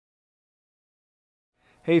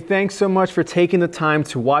Hey, thanks so much for taking the time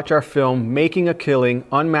to watch our film, Making a Killing,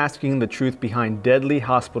 Unmasking the Truth Behind Deadly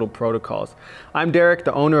Hospital Protocols. I'm Derek,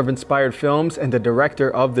 the owner of Inspired Films and the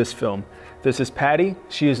director of this film. This is Patty.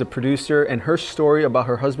 She is a producer, and her story about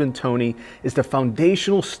her husband, Tony, is the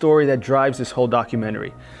foundational story that drives this whole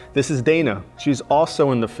documentary. This is Dayna. She's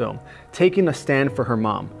also in the film, taking a stand for her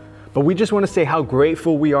mom. But we just want to say how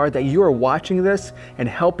grateful we are that you are watching this and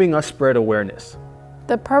helping us spread awareness.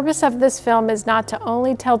 The purpose of this film is not to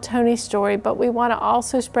only tell Tony's story, but we want to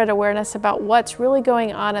also spread awareness about what's really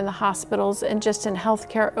going on in the hospitals and just in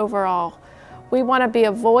healthcare overall. We want to be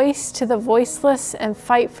a voice to the voiceless and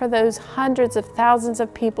fight for those hundreds of thousands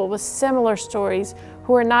of people with similar stories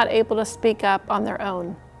who are not able to speak up on their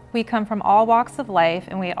own. We come from all walks of life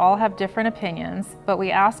and we all have different opinions, but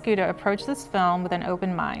we ask you to approach this film with an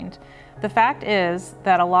open mind. The fact is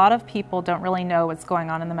that a lot of people don't really know what's going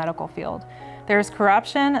on in the medical field. There's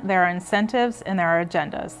corruption, there are incentives, and there are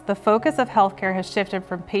agendas. The focus of healthcare has shifted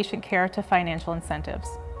from patient care to financial incentives.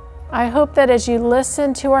 I hope that as you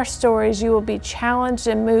listen to our stories, you will be challenged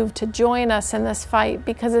and moved to join us in this fight,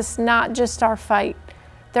 because it's not just our fight.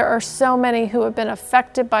 There are so many who have been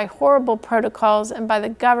affected by horrible protocols and by the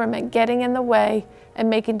government getting in the way and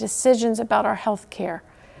making decisions about our health care.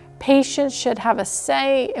 Patients should have a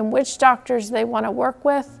say in which doctors they want to work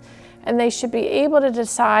with, and they should be able to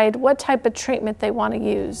decide what type of treatment they want to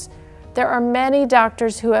use. There are many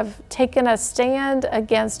doctors who have taken a stand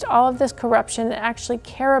against all of this corruption and actually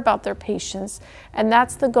care about their patients, and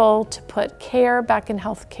that's the goal, to put care back in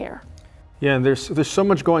healthcare. Yeah, and there's so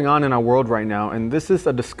much going on in our world right now, and this is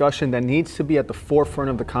a discussion that needs to be at the forefront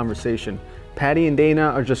of the conversation. Patty and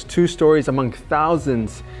Dayna are just two stories among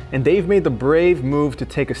thousands, and they've made the brave move to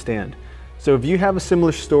take a stand. So if you have a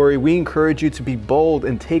similar story, we encourage you to be bold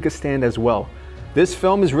and take a stand as well. This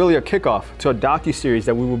film is really a kickoff to a docuseries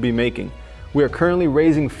that we will be making. We are currently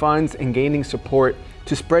raising funds and gaining support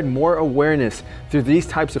to spread more awareness through these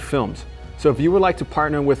types of films. So if you would like to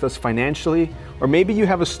partner with us financially, or maybe you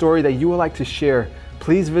have a story that you would like to share,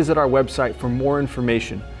 please visit our website for more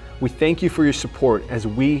information. We thank you for your support as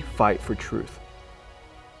we fight for truth.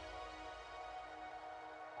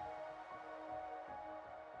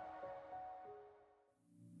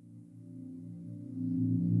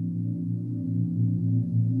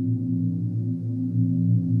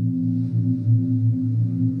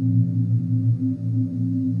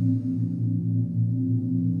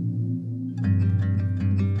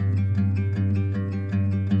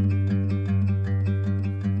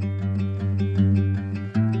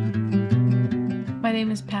 My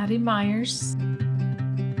name is Patty Myers,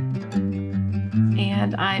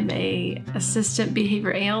 and I'm an assistant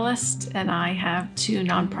behavior analyst, and I have two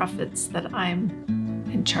nonprofits that I'm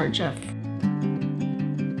in charge of.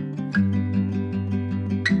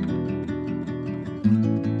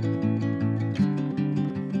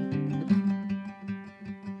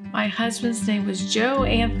 My husband's name was Joe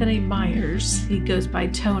Anthony Myers. He goes by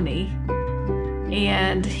Tony.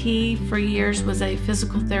 And he, for years, was a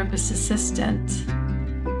physical therapist assistant,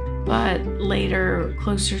 but later,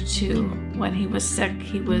 closer to when he was sick,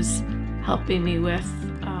 he was helping me with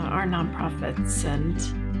our nonprofits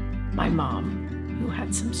and my mom, who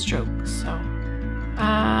had some stroke. So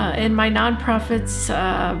in my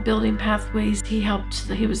nonprofits, Building Pathways, he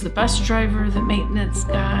was the bus driver, the maintenance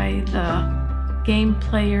guy, the game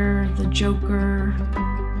player, the joker,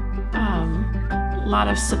 a lot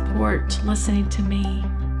of support, listening to me.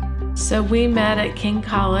 So we met at King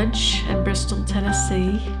College in Bristol,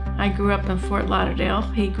 Tennessee. I grew up in Fort Lauderdale.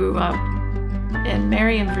 He grew up in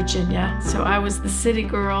Marion, Virginia. So I was the city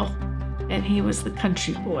girl and he was the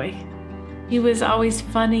country boy. He was always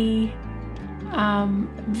funny,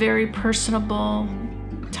 very personable,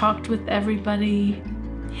 talked with everybody.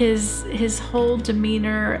 His whole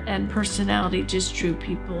demeanor and personality just drew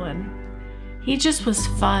people in. He just was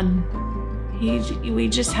fun. We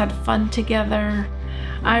just had fun together.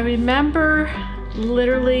 I remember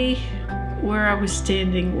literally where I was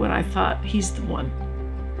standing when I thought, he's the one.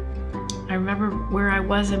 I remember where I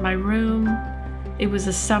was in my room. It was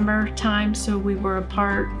a summer time, so we were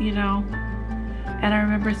apart, you know. And I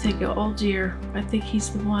remember thinking, oh dear, I think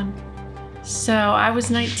he's the one. So I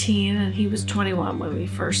was 19 and he was 21 when we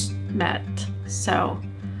first met. So,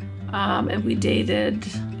 and we dated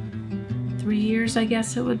 3 years, I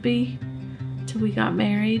guess it would be, till we got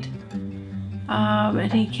married.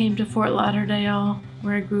 And he came to Fort Lauderdale,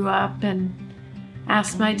 where I grew up, and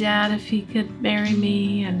asked my dad if he could marry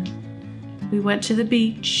me, and we went to the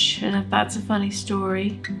beach, and if that's a funny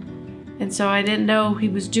story. And so I didn't know he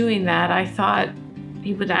was doing that. I thought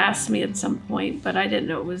he would ask me at some point, but I didn't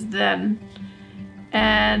know it was then.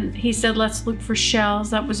 And he said, let's look for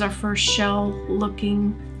shells. That was our first shell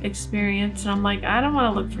looking experience. And I'm like, I don't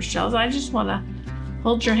want to look for shells. I just want to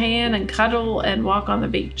hold your hand and cuddle and walk on the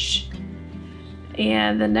beach.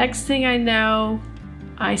 And the next thing I know,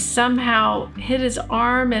 I somehow hit his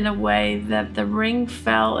arm in a way that the ring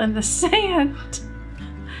fell in the sand.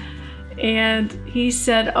 And he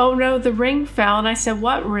said, oh no, the ring fell. And I said,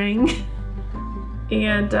 what ring?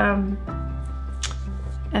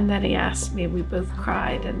 And then he asked me, we both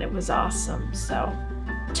cried, and it was awesome. So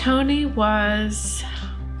Tony was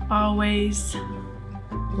always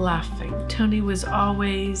laughing. Tony was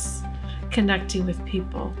always connecting with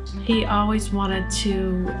people. He always wanted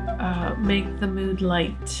to make the mood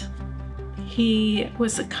light. He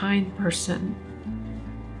was a kind person.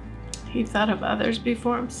 He thought of others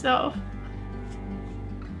before himself.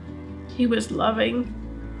 He was loving.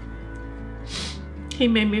 He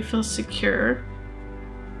made me feel secure.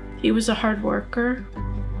 He was a hard worker.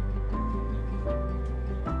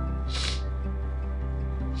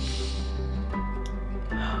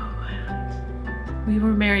 We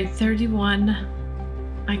were married 31,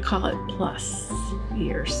 I call it plus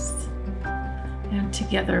years, and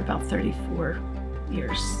together about 34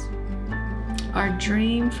 years. Our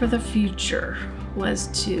dream for the future was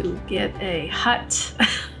to get a hut,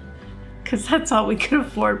 because that's all we could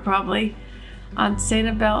afford probably, on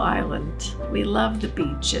Sanibel Island. We love the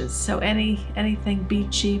beaches, so anything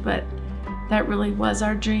beachy, but that really was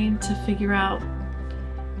our dream, to figure out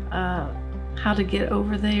how to get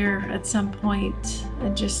over there at some point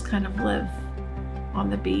and just kind of live on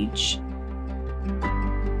the beach.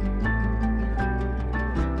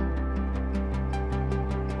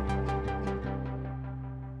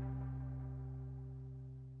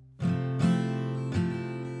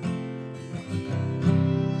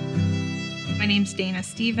 My name's Dayna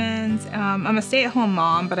Stevens. I'm a stay-at-home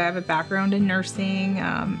mom, but I have a background in nursing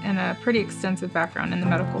and a pretty extensive background in the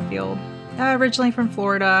medical field. Originally from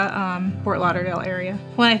Florida, Fort Lauderdale area.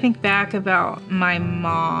 When I think back about my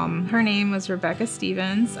mom, her name was Rebecca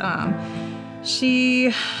Stevens.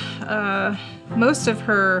 She, most of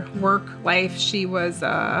her work life, she was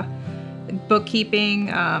bookkeeping.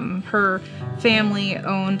 Her family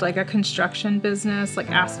owned like a construction business, like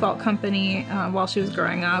asphalt company, while she was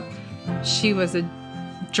growing up. She was a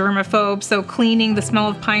germaphobe, so cleaning, the smell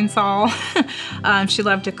of pine sol. She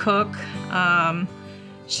loved to cook.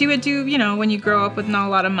 She would do, you know, when you grow up with not a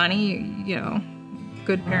lot of money, you know,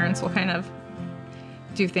 good parents will kind of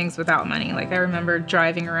do things without money. Like I remember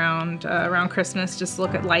driving around Christmas, just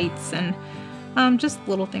look at lights and just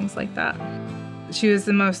little things like that. She was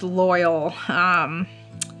the most loyal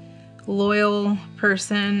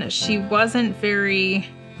person. She wasn't very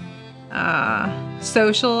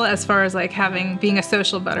social as far as like being a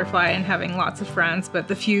social butterfly and having lots of friends, but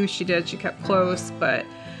the few she did, she kept close. But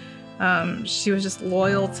she was just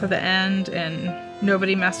loyal to the end, and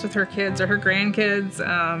nobody messed with her kids or her grandkids.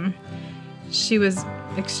 She was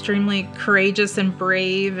extremely courageous and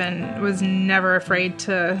brave and was never afraid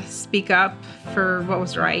to speak up for what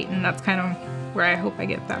was right, and that's kind of where I hope I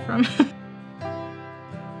get that from.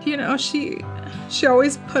 You know, she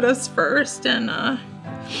always put us first, and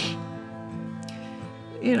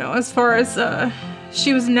you know, as far as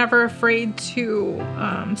she was never afraid to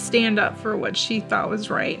stand up for what she thought was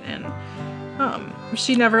right, and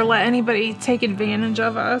she never let anybody take advantage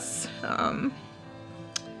of us.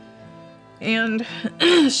 And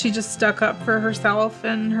she just stuck up for herself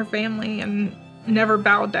and her family and never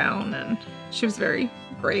bowed down, and she was very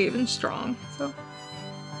brave and strong.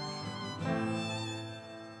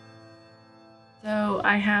 So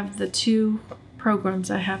I have the two programs.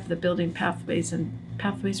 I have the Building Pathways and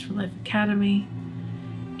Pathways for Life Academy,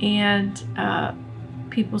 and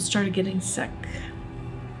people started getting sick.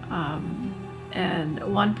 And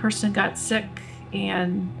one person got sick,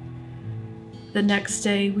 and the next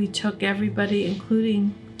day we took everybody,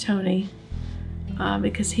 including Tony,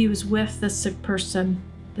 because he was with the sick person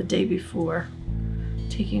the day before,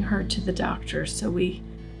 taking her to the doctor. So we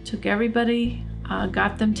took everybody,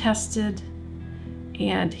 got them tested,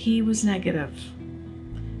 and he was negative,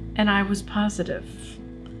 and I was positive.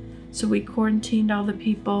 So we quarantined all the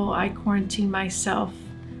people. I quarantined myself.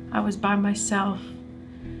 I was by myself.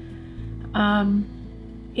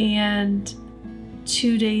 And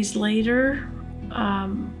 2 days later,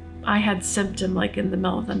 I had symptoms like in the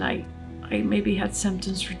middle of the night. I maybe had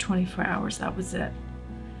symptoms for 24 hours, that was it.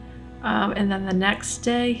 And then the next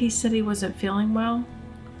day he said he wasn't feeling well,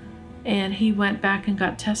 and he went back and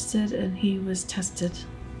got tested, and he was tested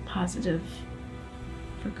positive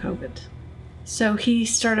for COVID. So he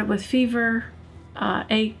started with fever,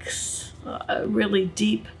 aches, really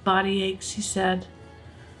deep body aches, he said.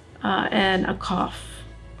 and a cough.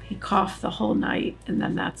 He coughed the whole night, and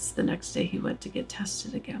then that's the next day he went to get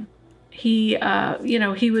tested again. He,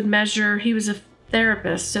 he would measure, he was a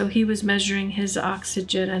therapist, so he was measuring his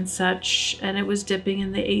oxygen and such, and it was dipping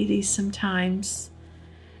in the 80s sometimes.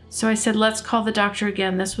 So I said, let's call the doctor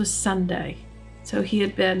again. This was Sunday. So he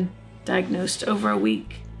had been diagnosed over a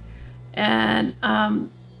week. And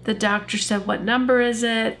the doctor said, what number is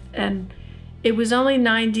it? And it was only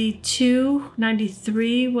 92,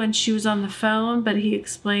 93 when she was on the phone, but he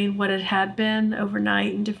explained what it had been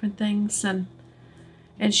overnight and different things.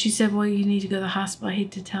 And she said, well, you need to go to the hospital. I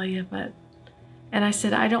hate to tell you, but... And I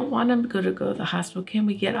said, I don't want him to go to the hospital. Can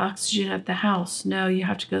we get oxygen at the house? No, you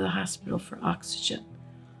have to go to the hospital for oxygen.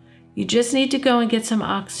 You just need to go and get some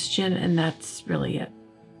oxygen, and that's really it.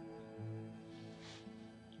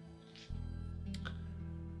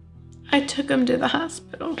 I took him to the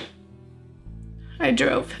hospital. I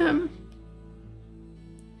drove him.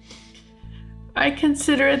 I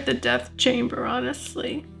consider it the death chamber,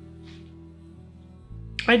 honestly.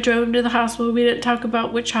 I drove him to the hospital. We didn't talk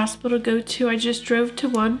about which hospital to go to. I just drove to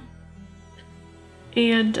one.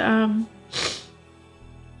 And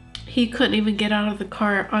he couldn't even get out of the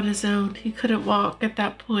car on his own. He couldn't walk at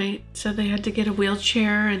that point. So they had to get a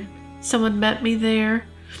wheelchair, and someone met me there.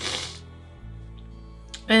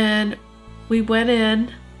 And we went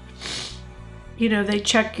in. You know, they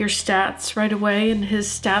check your stats right away, and his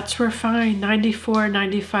stats were fine. 94,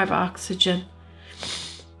 95 oxygen.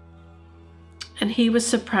 And he was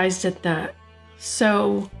surprised at that.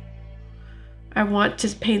 So I want to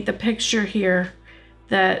paint the picture here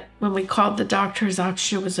that when we called the doctor, his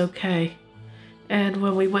oxygen was okay. And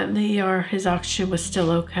when we went in the ER, his oxygen was still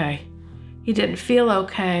okay. He didn't feel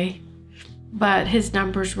okay, but his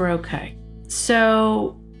numbers were okay.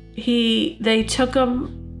 So they took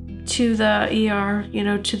him to the ER, you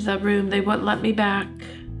know, to the room. They wouldn't let me back.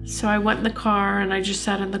 So I went in the car, and I just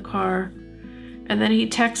sat in the car. And then he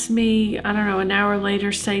texts me, I don't know, an hour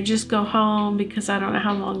later saying, just go home because I don't know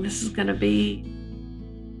how long this is going to be.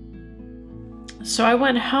 So I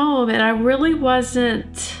went home, and I really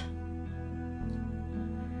wasn't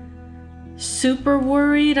super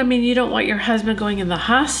worried. I mean, you don't want your husband going in the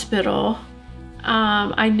hospital.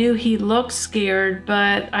 I knew he looked scared,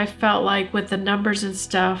 but I felt like with the numbers and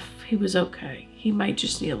stuff, he was okay. He might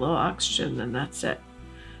just need a little oxygen, and that's it.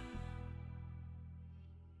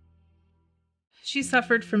 She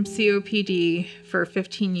suffered from COPD for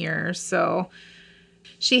 15 years, so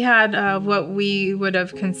she had what we would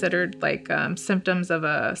have considered like symptoms of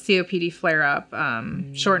a COPD flare-up,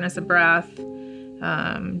 shortness of breath,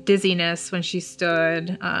 dizziness when she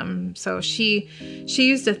stood. So she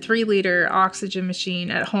used a 3-liter oxygen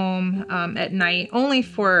machine at home at night, only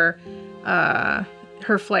for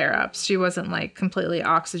her flare-ups. She wasn't like completely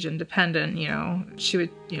oxygen dependent. You know, she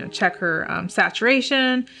would check her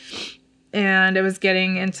saturation. And it was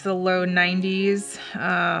getting into the low 90s,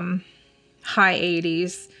 high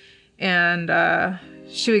 80s, and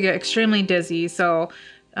she would get extremely dizzy. So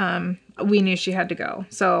we knew she had to go.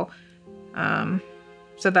 So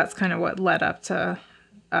that's kind of what led up to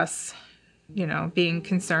us, being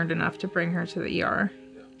concerned enough to bring her to the ER.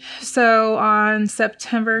 So on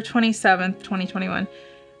September 27th, 2021,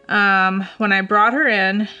 when I brought her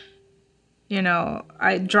in,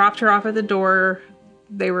 I dropped her off at the door.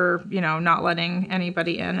 They were, not letting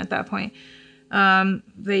anybody in at that point.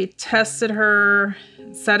 They tested her,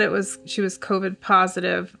 said she was COVID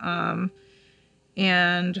positive,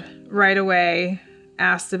 and right away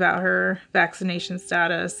asked about her vaccination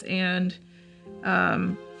status. And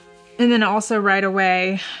then also right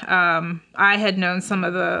away, I had known some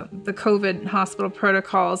of the COVID hospital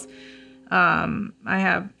protocols. I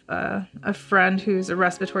have a friend who's a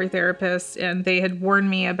respiratory therapist, and they had warned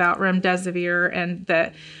me about remdesivir, and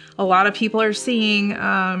that a lot of people are seeing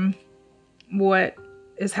what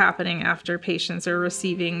is happening after patients are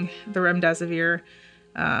receiving the remdesivir.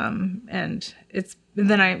 And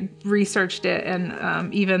then I researched it,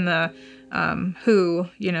 and even the WHO,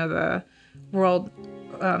 the World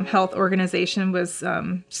Health Organization, was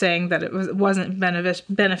saying that it wasn't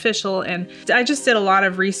beneficial. And I just did a lot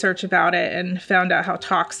of research about it and found out how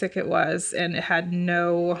toxic it was, and it had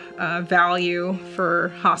no value for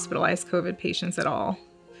hospitalized COVID patients at all.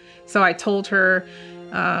 So I told her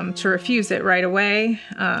to refuse it right away.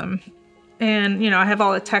 And I have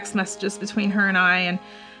all the text messages between her and I,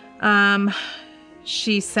 and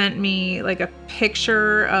she sent me like a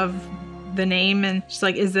picture of the name, and she's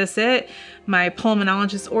like, is this it? My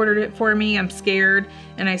pulmonologist ordered it for me. I'm scared.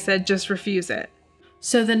 And I said, just refuse it.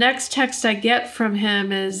 So the next text I get from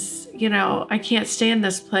him is, I can't stand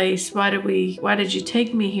this place. Why did you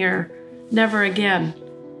take me here? Never again.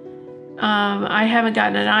 I haven't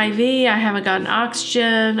gotten an IV, I haven't gotten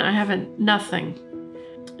oxygen, nothing.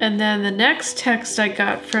 And then the next text I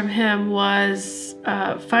got from him was,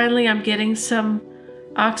 finally I'm getting some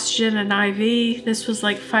oxygen and IV. This was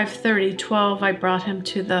like 5:30, 12, I brought him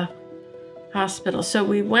to the hospital. So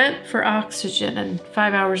we went for oxygen and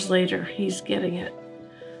 5 hours later, he's getting it.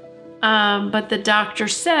 But the doctor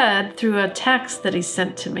said through a text that he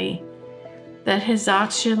sent to me that his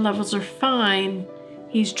oxygen levels are fine.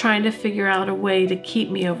 He's trying to figure out a way to keep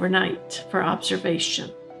me overnight for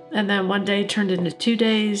observation. And then one day turned into 2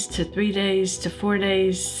 days, to 3 days, to 4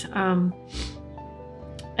 days.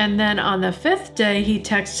 And then on the 5th day, he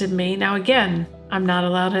texted me. Now again, I'm not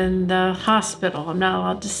allowed in the hospital. I'm not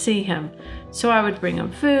allowed to see him. So I would bring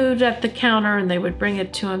him food at the counter and they would bring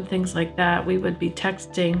it to him, things like that. We would be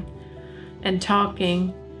texting and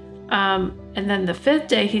talking. And then the 5th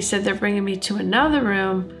day, he said, they're bringing me to another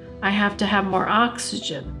room. I have to have more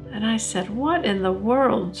oxygen. And I said, what in the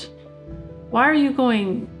world? Why are you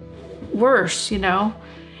going worse, you know?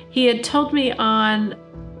 He had told me on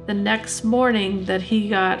the next morning that he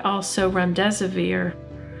got also remdesivir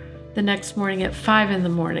the next morning at 5 in the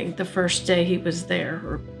morning, the first day he was there,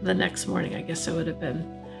 or the next morning, I guess it would have been.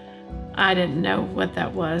 I didn't know what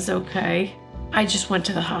that was, okay. I just went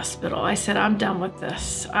to the hospital. I said, I'm done with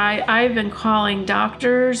this. I've been calling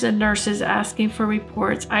doctors and nurses asking for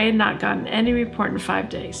reports. I had not gotten any report in 5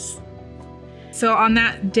 days. So on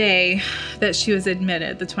that day that she was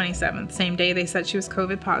admitted, the 27th, same day they said she was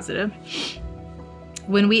COVID positive,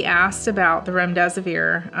 when we asked about the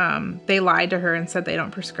remdesivir, they lied to her and said they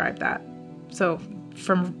don't prescribe that. So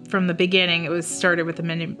from the beginning, it was started with the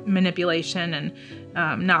manipulation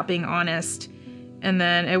and not being honest. And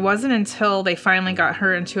then it wasn't until they finally got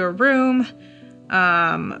her into a room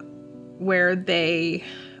where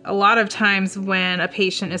a lot of times when a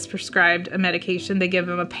patient is prescribed a medication, they give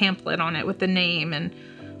them a pamphlet on it with the name and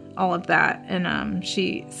all of that. And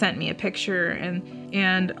she sent me a picture,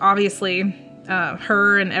 and obviously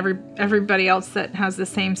her and everybody else that has the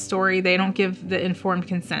same story, they don't give the informed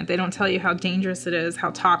consent. They don't tell you how dangerous it is,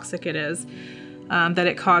 how toxic it is, that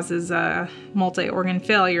it causes multi-organ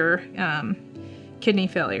failure, kidney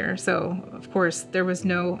failure. So of course there was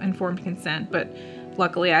no informed consent, but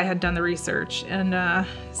luckily I had done the research, and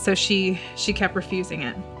so she kept refusing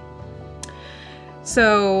it.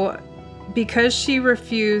 So because she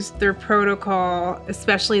refused their protocol,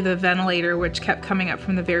 especially the ventilator, which kept coming up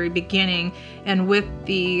from the very beginning, and with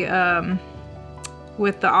the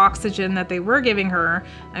oxygen that they were giving her,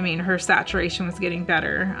 I mean, her saturation was getting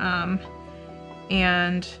better,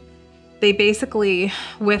 and they basically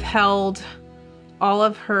withheld all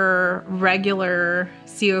of her regular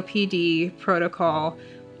COPD protocol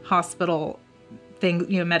hospital thing,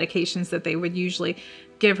 medications that they would usually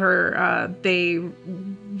give her. They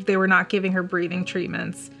were not giving her breathing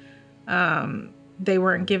treatments. They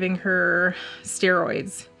weren't giving her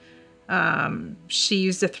steroids. She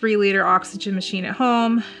used a 3-liter oxygen machine at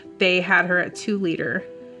home. They had her at 2-liter,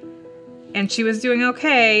 and she was doing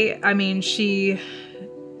okay. I mean, she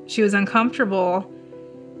was uncomfortable,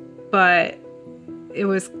 but it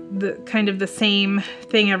was kind of the same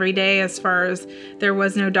thing every day, as far as there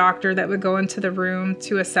was no doctor that would go into the room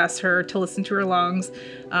to assess her, to listen to her lungs.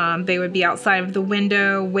 They would be outside of the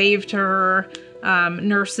window, wave to her.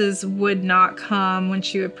 Nurses would not come when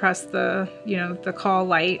she would press the call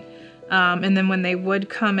light. And then when they would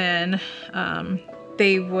come in,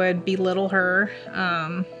 they would belittle her.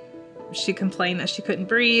 She complained that she couldn't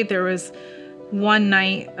breathe. There was one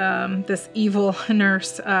night, this evil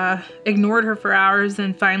nurse ignored her for hours,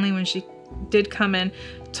 and finally when she did come in,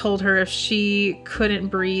 told her if she couldn't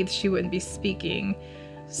breathe, she wouldn't be speaking.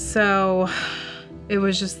 So it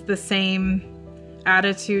was just the same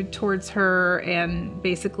attitude towards her, and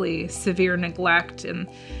basically severe neglect, and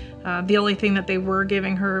the only thing that they were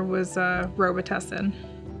giving her was Robitussin.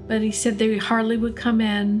 But he said they hardly would come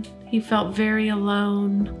in. He felt very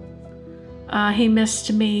alone. He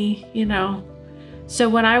missed me, So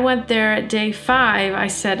when I went there at day 5, I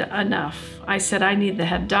said, enough. I said, I need the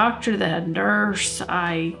head doctor, the head nurse.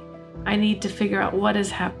 I need to figure out what is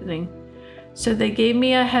happening. So they gave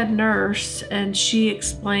me a head nurse, and she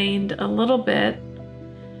explained a little bit.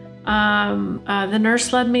 The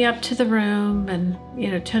nurse led me up to the room, and,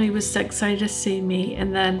 Tony was so excited to see me.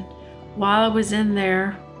 And then while I was in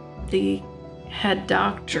there, the head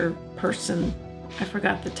doctor person, I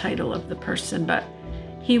forgot the title of the person, but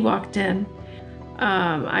he walked in.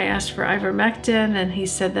 I asked for ivermectin, and he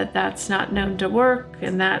said that that's not known to work,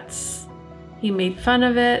 and he made fun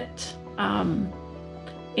of it.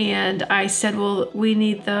 And I said, well, we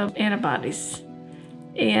need the antibodies.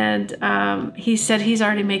 And he said he's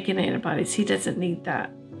already making antibodies. He doesn't need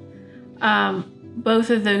that. Both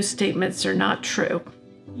of those statements are not true.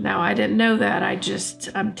 Now, I didn't know that.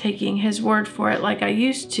 I'm taking his word for it like I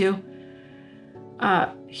used to.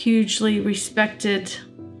 Hugely respected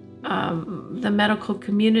the medical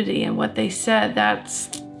community and what they said.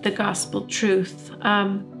 That's the gospel truth.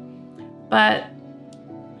 But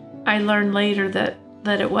I learned later that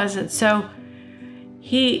it wasn't. So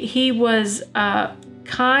he was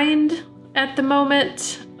kind at the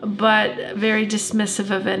moment, but very dismissive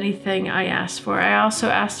of anything I asked for. I also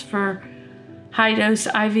asked for high-dose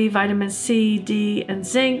IV vitamin C, D, and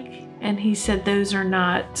zinc, and he said those are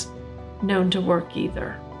not known to work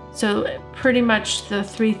either. So pretty much the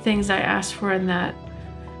 3 things I asked for in that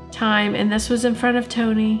time, and this was in front of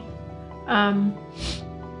Tony,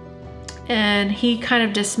 and he kind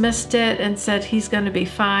of dismissed it and said he's going to be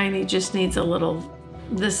fine. He just needs a little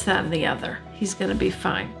this, that, and the other. He's going to be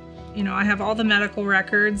fine. You know, I have all the medical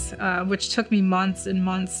records, which took me months and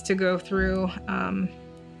months to go through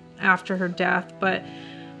after her death. But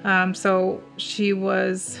so she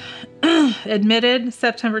was admitted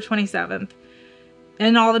September 27th.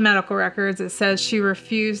 In all the medical records, it says she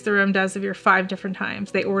refused the remdesivir 5 different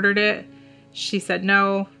times. They ordered it. She said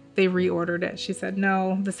no. They reordered it. She said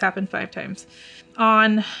no. This happened 5 times.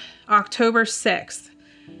 On October 6th,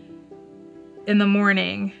 in the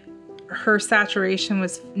morning, her saturation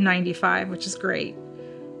was 95, which is great.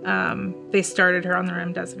 They started her on the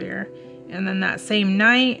remdesivir. And then that same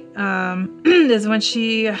night is when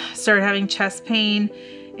she started having chest pain,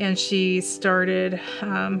 and she started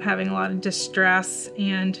having a lot of distress,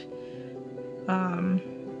 and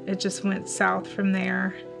it just went south from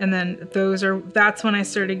there. And then that's when I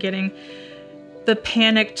started getting the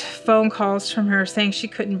panicked phone calls from her saying she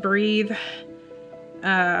couldn't breathe.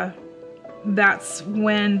 That's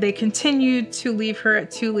when they continued to leave her at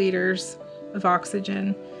 2 liters of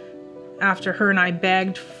oxygen after her and I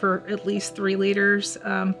begged for at least 3 liters.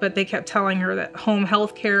 But they kept telling her that home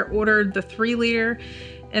health care ordered the 3 liter.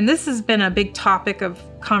 And this has been a big topic of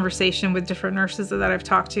conversation with different nurses that I've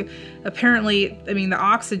talked to. Apparently, I mean, the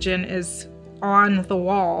oxygen is on the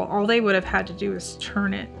wall. All they would have had to do is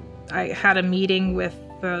turn it. I had a meeting with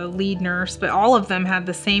the lead nurse, but all of them had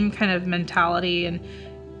the same kind of mentality, and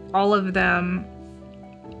all of them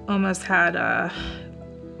almost had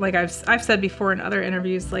like I've said before in other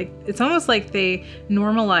interviews, like it's almost like they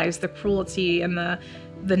normalized the cruelty and the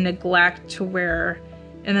neglect to where,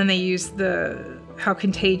 and then they used how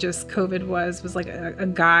contagious COVID was like a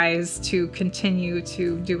guise to continue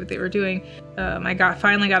to do what they were doing. I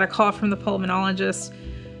finally got a call from the pulmonologist,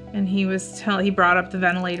 and he brought up the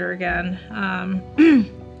ventilator again.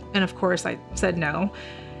 And of course I said no.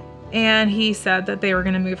 And he said that they were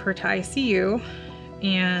going to move her to ICU,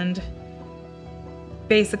 and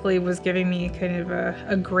basically was giving me kind of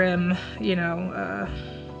a grim,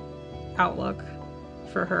 outlook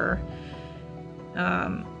for her.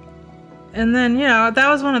 And then, that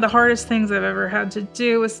was one of the hardest things I've ever had to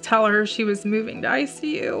do, was tell her she was moving to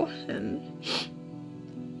ICU.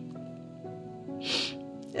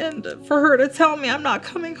 And for her to tell me, I'm not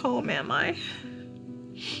coming home, am I?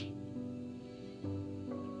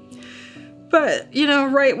 But,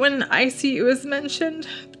 right when ICU is mentioned,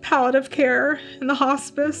 palliative care and the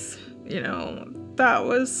hospice, that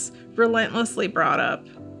was relentlessly brought up.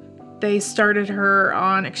 They started her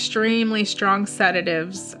on extremely strong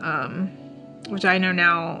sedatives, which I know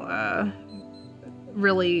now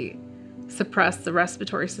really suppress the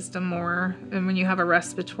respiratory system more. And when you have a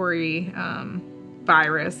respiratory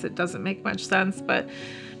virus, it doesn't make much sense. But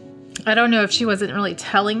I don't know if she wasn't really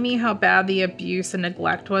telling me how bad the abuse and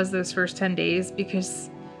neglect was those first 10 days, because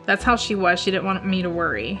that's how she was. She didn't want me to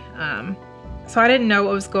worry. So I didn't know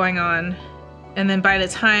what was going on. And then by the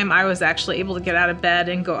time I was actually able to get out of bed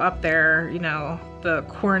and go up there, the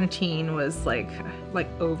quarantine was like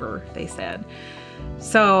over, they said.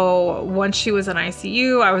 So once she was in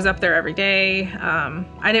ICU, I was up there every day.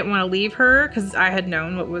 I didn't want to leave her because I had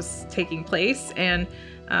known what was taking place, and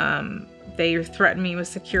they threatened me with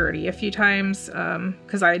security a few times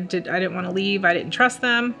because I didn't want to leave. I didn't trust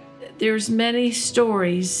them. There's many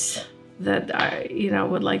stories that I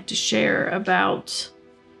would like to share about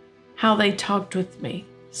how they talked with me.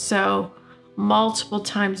 So multiple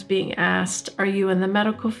times being asked, are you in the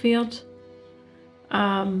medical field?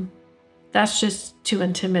 That's just to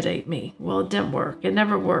intimidate me. Well, it didn't work. It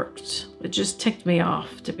never worked. It just ticked me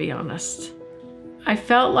off, to be honest. I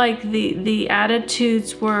felt like the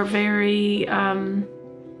attitudes were very,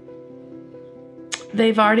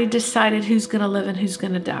 they've already decided who's gonna live and who's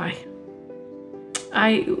gonna die.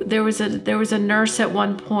 There was a nurse at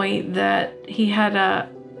one point that he had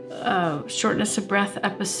a shortness of breath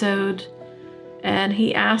episode, and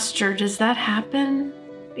he asked her, does that happen?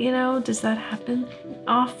 You know, does that happen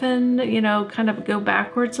often? You know, kind of go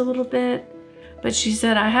backwards a little bit. But she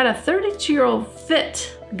said, I had a 32-year-old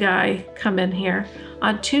fit guy come in here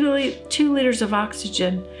on 2 liters of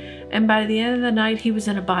oxygen, and by the end of the night, he was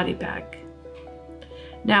in a body bag.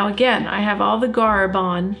 Now, again, I have all the garb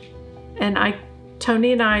on, and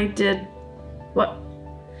Tony and I did what?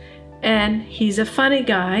 And he's a funny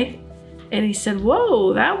guy, and he said,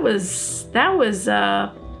 whoa, that was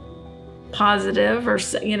positive, or,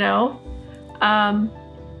 you know,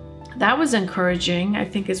 that was encouraging, I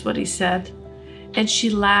think is what he said. And she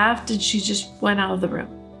laughed and she just went out of the room.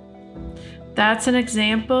 That's an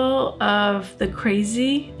example of the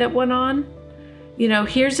crazy that went on. You know,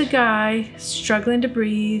 here's a guy struggling to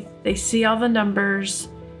breathe. They see all the numbers.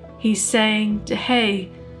 He's saying,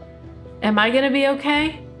 hey, am I gonna be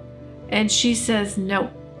okay? And she says,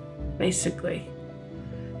 no, basically.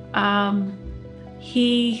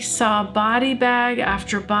 He saw body bag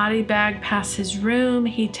after body bag pass his room.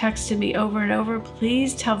 He texted me over and over,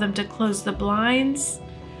 please tell them to close the blinds.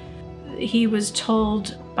 He was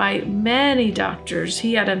told by many doctors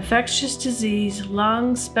he had infectious disease,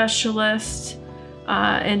 lung specialist,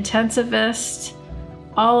 intensivist,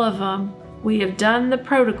 all of them. We have done the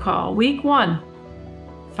protocol. Week 1,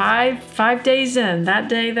 five days in, that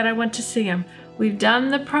day that I went to see him, we've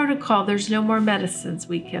done the protocol. There's no more medicines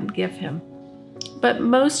we can give him. But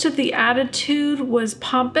most of the attitude was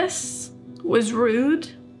pompous, was rude.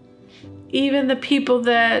 Even the people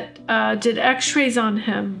that did x-rays on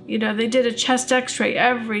him, you know, they did a chest x-ray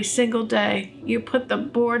every single day. You put the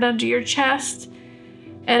board under your chest,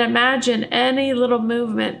 and imagine any little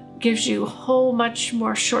movement gives you a whole much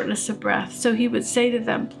more shortness of breath. So he would say to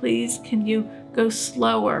them, please, can you go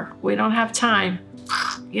slower? We don't have time,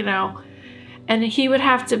 you know. And he would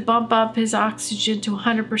have to bump up his oxygen to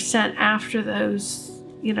 100% after those,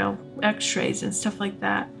 you know, x-rays and stuff like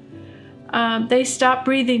that. They stopped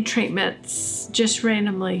breathing treatments just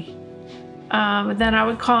randomly. Then I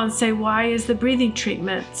would call and say, why is the breathing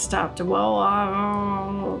treatment stopped?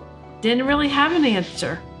 Well, didn't really have an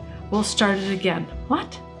answer. We'll start it again.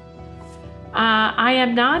 What? I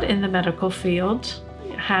am not in the medical field.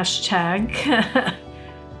 Hashtag.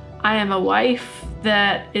 I am a wife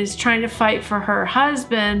that is trying to fight for her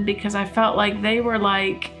husband because I felt like they were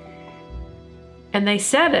like, and they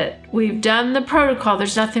said it, we've done the protocol,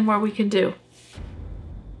 there's nothing more we can do.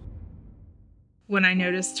 When I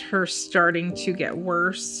noticed her starting to get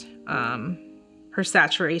worse, her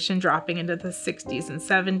saturation dropping into the 60s and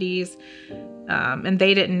 70s, and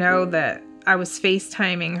they didn't know that I was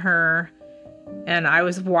FaceTiming her and I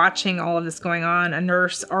was watching all of this going on, a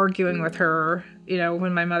nurse arguing with her, you know,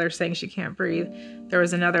 when my mother's saying she can't breathe. There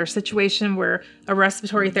was another situation where a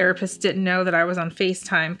respiratory therapist didn't know that I was on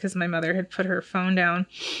FaceTime because my mother had put her phone down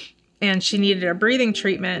and she needed a breathing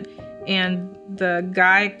treatment. And the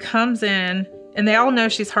guy comes in, and they all know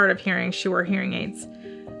she's hard of hearing. She wore hearing aids.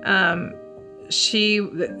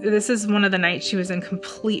 This is one of the nights she was in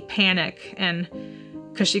complete panic and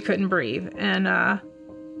because she couldn't breathe. And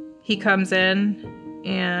he comes in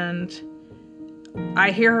and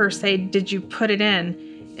I hear her say, did you put it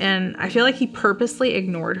in? And I feel like he purposely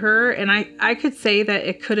ignored her. And I could say that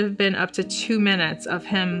it could have been up to 2 minutes of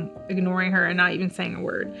him ignoring her and not even saying a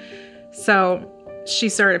word. So she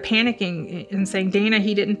started panicking and saying, Dayna,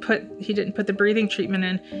 he didn't put the breathing treatment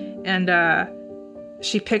in. And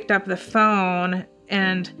she picked up the phone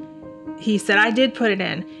and he said, I did put it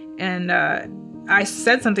in. And I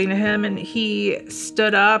said something to him and he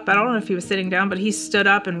stood up. I don't know if he was sitting down, but he stood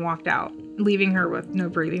up and walked out, leaving her with no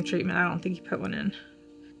breathing treatment. I don't think he put one in.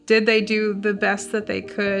 Did they do the best that they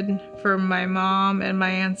could for my mom? And my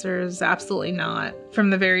answer is absolutely not. From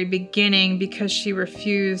the very beginning, because she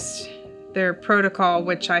refused their protocol,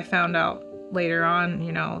 which I found out later on,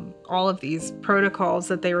 you know, all of these protocols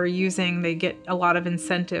that they were using, they get a lot of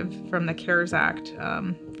incentive from the CARES Act,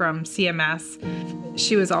 from CMS.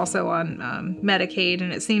 She was also on Medicaid,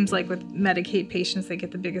 and it seems like with Medicaid patients, they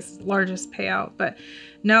get the largest payout. But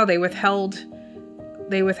no, they withheld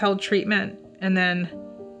treatment, and then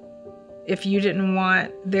if you didn't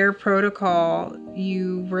want their protocol,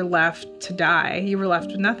 you were left to die. You were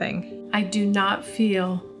left with nothing. I do not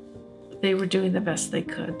feel they were doing the best they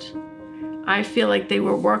could. I feel like they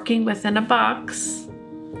were working within a box,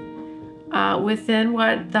 within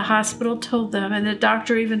what the hospital told them. And the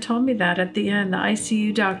doctor even told me that at the end. The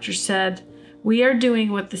ICU doctor said, we are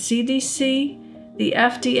doing what the CDC, the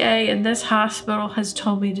FDA, and this hospital has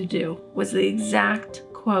told me to do, was the exact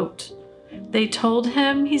quote. They told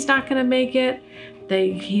him he's not going to make it.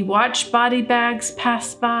 He watched body bags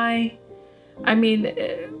pass by. I mean,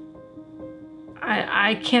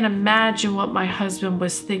 I can't imagine what my husband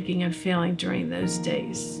was thinking and feeling during those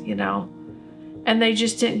days, you know? And they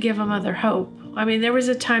just didn't give him other hope. I mean, there was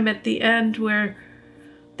a time at the end where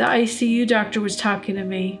the ICU doctor was talking to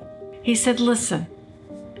me. He said, listen,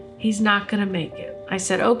 he's not going to make it. I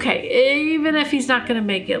said, okay, even if he's not going to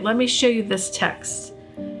make it, let me show you this text.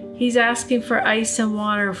 He's asking for ice and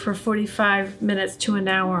water for 45 minutes to an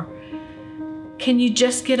hour. Can you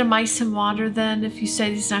just get him ice and water then if you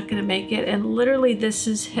say he's not going to make it? And literally this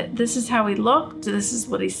is how he looked. This is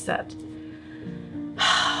what he said.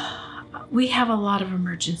 We have a lot of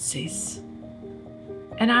emergencies.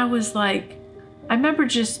 And I was like, I remember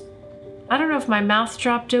just, I don't know if my mouth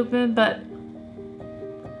dropped open, but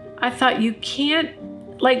I thought you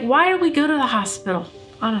can't, like, why do we go to the hospital,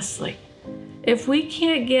 honestly? If we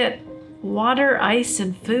can't get water, ice,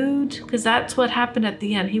 and food, because that's what happened at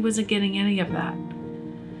the end. He wasn't getting any of that.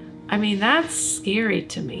 I mean, that's scary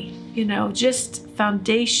to me, you know, just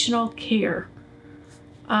foundational care.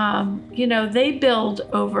 You know, they billed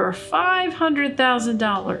over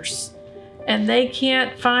 $500,000 and they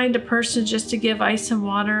can't find a person just to give ice and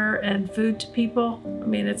water and food to people. I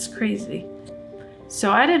mean, it's crazy.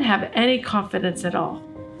 So I didn't have any confidence at all.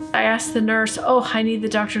 I asked the nurse, oh, I need the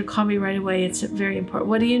doctor to call me right away. It's very important.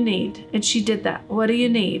 What do you need? And she did that. What do you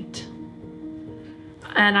need?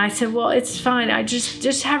 And I said, well, it's fine. I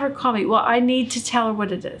just have her call me. Well, I need to tell her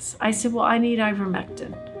what it is. I said, well, I need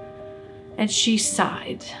ivermectin. And she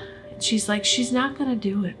sighed. And she's like, she's not going to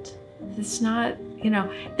do it. It's not, you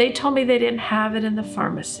know, they told me they didn't have it in the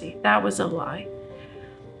pharmacy. That was a lie.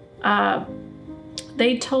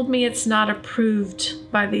 They told me it's not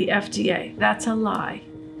approved by the FDA. That's a lie.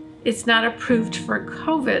 It's not approved for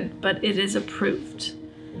COVID, but it is approved.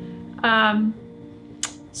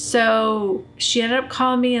 So she ended up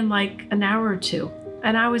calling me in like an hour or two,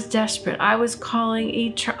 and I was desperate. I was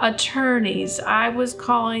calling attorneys. I was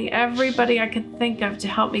calling everybody I could think of to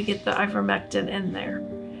help me get the ivermectin in there.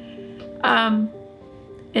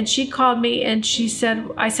 And she called me and she said,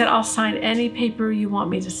 I said, I'll sign any paper you want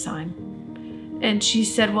me to sign. And she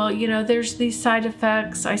said, well, you know, there's these side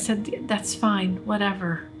effects. I said, that's fine,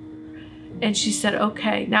 whatever. And she said,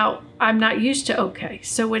 okay. Now, I'm not used to okay.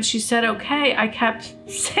 So when she said okay, I kept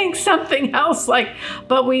saying something else like,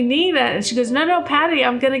 but we need it. And she goes, no, Patty,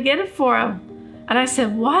 I'm going to get it for him. And I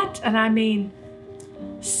said, what? And I mean,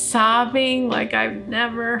 sobbing like I've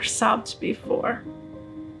never sobbed before.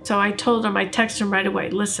 So I told him, I texted him right away,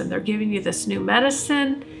 listen, they're giving you this new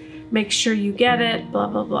medicine. Make sure you get it, blah,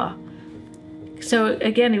 blah, blah. So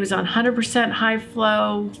again, he was on 100% high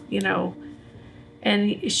flow, you know.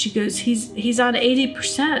 And she goes, he's on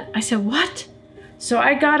 80%. I said, what? So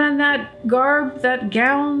I got on that garb, that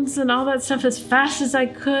gowns and all that stuff as fast as I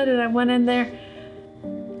could. And I went in there.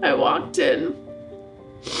 I walked in.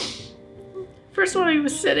 First of all, he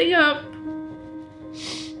was sitting up.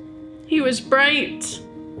 He was bright.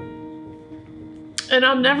 And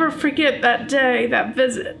I'll never forget that day, that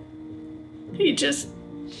visit. He just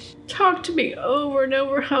talked to me over and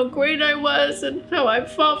over how great I was and how I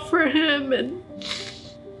fought for him, and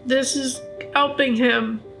this is helping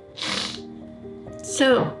him.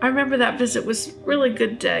 So I remember that visit was a really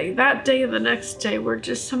good day. That day and the next day were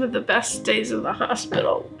just some of the best days in the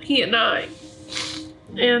hospital, he and I.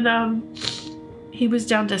 And he was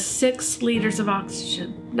down to 6 liters of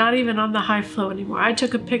oxygen, not even on the high flow anymore. I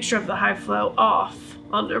took a picture of the high flow off.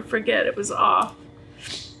 I'll never forget, it was off.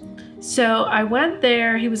 So I went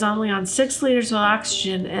there, he was only on 6 liters of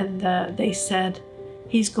oxygen, and they said,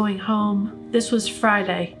 he's going home. This was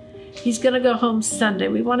Friday. He's gonna go home Sunday.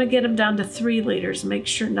 We wanna get him down to 3 liters, make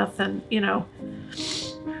sure nothing, you know.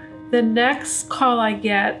 The next call I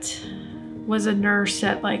get was a nurse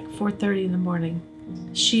at like 4:30 in the morning.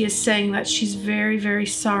 She is saying that she's very, very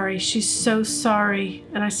sorry. She's so sorry.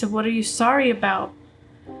 And I said, what are you sorry about?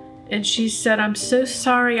 And she said, I'm so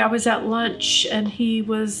sorry. I was at lunch and he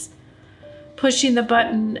was pushing the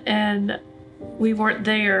button and we weren't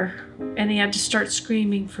there, and he had to start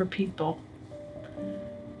screaming for people.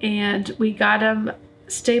 And we got him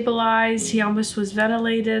stabilized. He almost was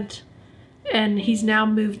ventilated, and he's now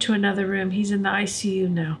moved to another room. He's in the ICU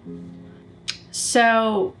now.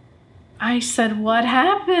 So I said, what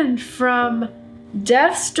happened from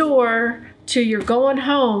death's door to you're going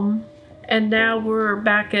home, and now we're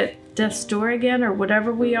back at death's door again, or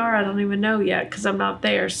whatever we are? I don't even know yet because I'm not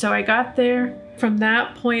there. So I got there. From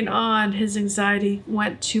that point on, his anxiety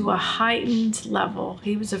went to a heightened level.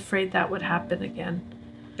 He was afraid that would happen again.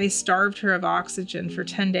 They starved her of oxygen for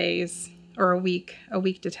 10 days, or a week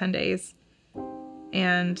to 10 days.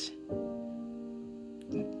 and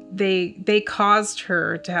they caused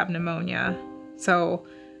her to have pneumonia. So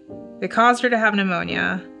they caused her to have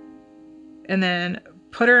pneumonia and then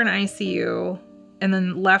put her in ICU and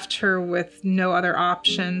then left her with no other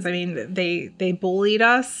options. I mean, they bullied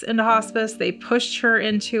us into hospice. They pushed her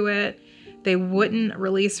into it. They wouldn't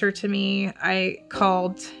release her to me. I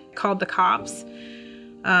called the cops.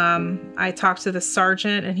 I talked to the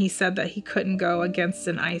sergeant, and he said that he couldn't go against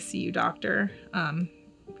an ICU doctor.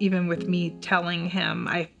 Even with me telling him,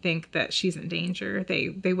 I think that she's in danger,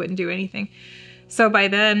 they wouldn't do anything. So by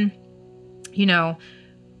then, you know,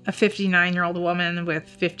 a 59-year-old woman with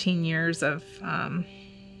 15 years of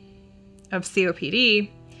COPD,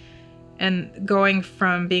 and going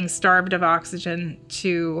from being starved of oxygen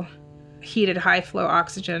to heated high flow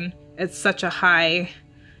oxygen, it's such a high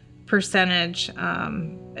percentage.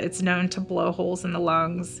 It's known to blow holes in the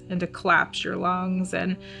lungs and to collapse your lungs.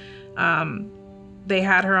 And they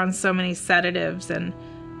had her on so many sedatives and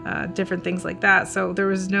different things like that. So there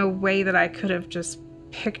was no way that I could have just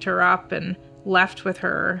picked her up and left with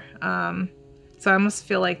her. So I almost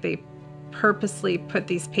feel like they purposely put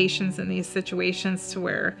these patients in these situations to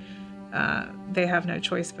where they have no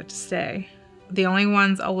choice but to stay. The only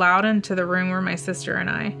ones allowed into the room were my sister and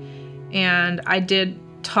I. And I did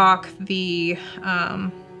talk the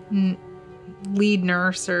lead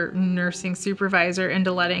nurse or nursing supervisor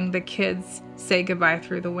into letting the kids say goodbye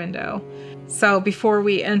through the window. So before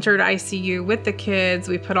we entered ICU with the kids,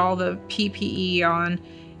 we put all the PPE on,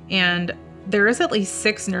 and there is at least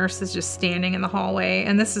 6 nurses just standing in the hallway.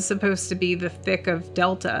 And this is supposed to be the thick of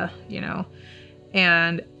Delta, you know,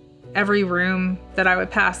 and every room that I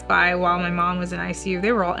would pass by while my mom was in ICU,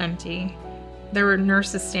 they were all empty. There were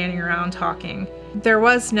nurses standing around talking. There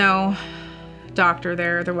was no doctor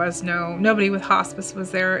there. There was nobody with hospice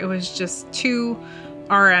was there. It was just 2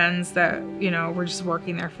 RNs that, you know, were just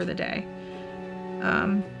working there for the day.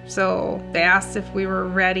 So they asked if we were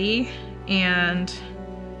ready, and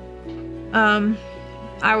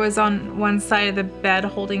I was on one side of the bed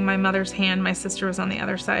holding my mother's hand. My sister was on the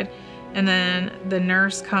other side. And then the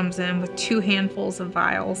nurse comes in with 2 handfuls of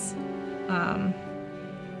vials.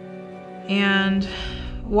 And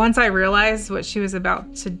once I realized what she was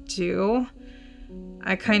about to do,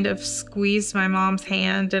 I kind of squeezed my mom's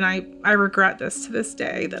hand, and I regret this to this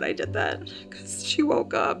day that I did that, because she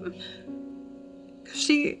woke up.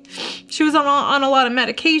 She was on a lot of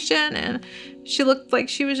medication, and she looked like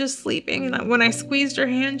she was just sleeping. And when I squeezed her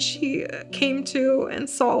hand, she came to and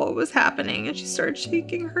saw what was happening, and she started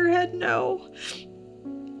shaking her head no.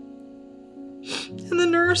 And the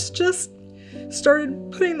nurse just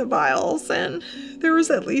started putting the vials, and there was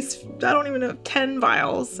at least, I don't even know, 10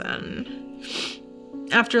 vials. And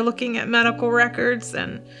after looking at medical records,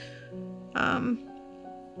 and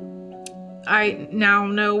I now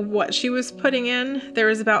know what she was putting in. There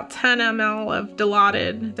was about 10 ml of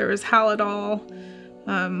Dilaudid. There was Halidol,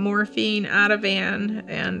 morphine, Ativan,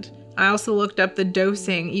 and I also looked up the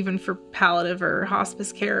dosing even for palliative or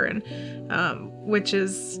hospice care, and which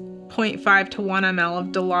is 0.5 to 1 ml of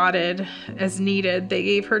Dilaudid as needed. They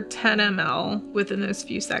gave her 10 ml within those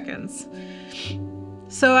few seconds.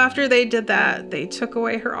 So after they did that, they took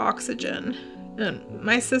away her oxygen, and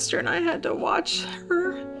my sister and I had to watch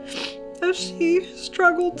her as she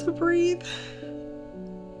struggled to breathe.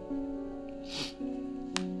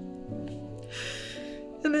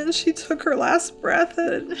 And then she took her last breath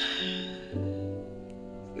at,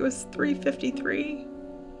 it was 3:53.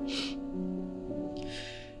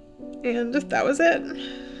 And that was it.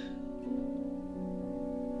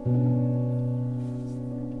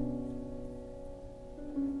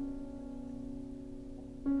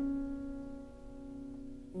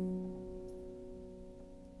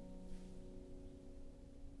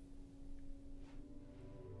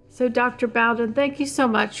 So Dr. Bowden, thank you so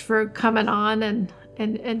much for coming on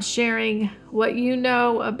and sharing what you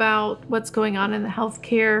know about what's going on in the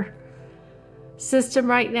healthcare system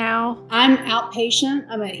right now. I'm outpatient.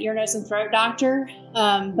 I'm an ear, nose, and throat doctor,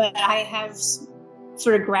 but I have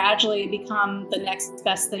sort of gradually become the next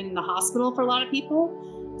best thing in the hospital for a lot of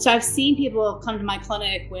people. So I've seen people come to my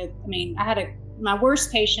clinic with, my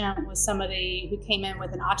worst patient was somebody who came in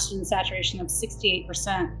with an oxygen saturation of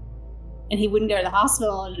 68%. And he wouldn't go to the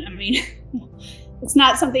hospital. And it's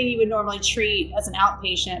not something you would normally treat as an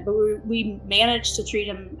outpatient, but we managed to treat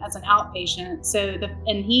him as an outpatient.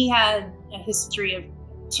 And he had a history of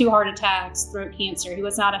 2 heart attacks, throat cancer. He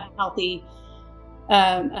was not a healthy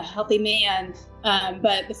man.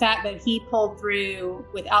 But the fact that he pulled through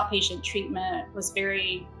with outpatient treatment was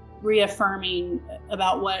very reaffirming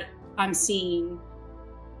about what I'm seeing,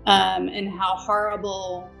 and how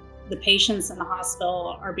horrible the patients in the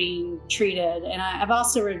hospital are being treated. And I've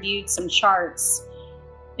also reviewed some charts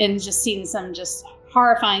and just seen some just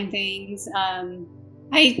horrifying things.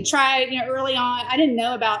 I tried, early on, I didn't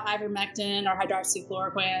know about ivermectin or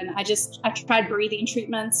hydroxychloroquine. I tried breathing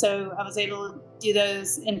treatments. So I was able to do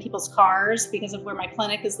those in people's cars because of where my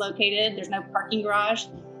clinic is located. There's no parking garage.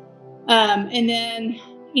 And then,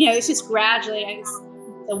 it's just gradually,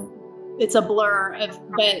 it's a blur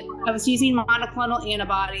but I was using monoclonal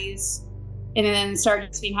antibodies and then started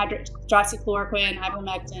using hydroxychloroquine,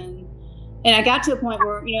 ivermectin. And I got to a point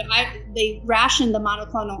where, they rationed the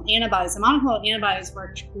monoclonal antibodies. The monoclonal antibodies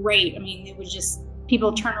worked great. I mean, it was just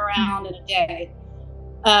people turn around in a day.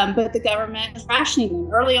 But the government was rationing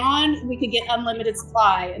them. Early on, we could get unlimited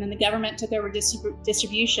supply, and then the government took over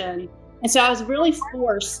distribution. And so I was really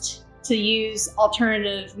forced to use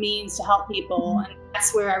alternative means to help people. And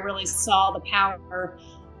that's where I really saw the power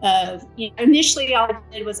of, initially all I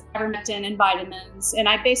did was ivermectin and vitamins. And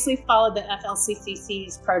I basically followed the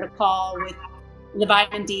FLCCC's protocol with the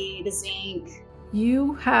vitamin D, the zinc.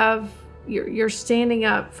 You're standing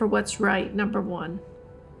up for what's right, number one.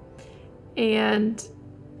 And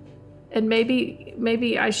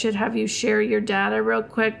maybe I should have you share your data real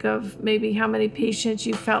quick of maybe how many patients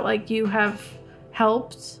you felt like you have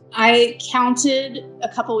helped. I counted a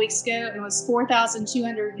couple weeks ago, and it was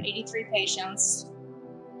 4,283 patients.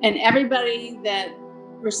 And everybody that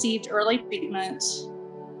received early treatment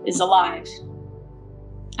is alive.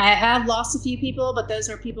 I have lost a few people, but those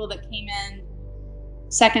are people that came in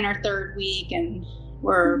second or third week and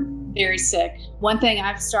were very sick. One thing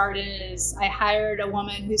I've started is I hired a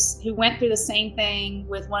woman who went through the same thing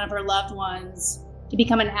with one of her loved ones to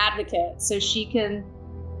become an advocate, so she can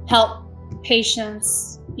help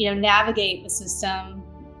patients, navigate the system.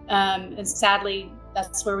 And sadly,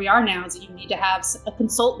 that's where we are now, is that you need to have a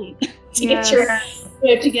consultant to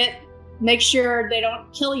make sure they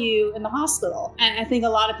don't kill you in the hospital. And I think a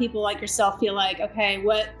lot of people like yourself feel like, okay,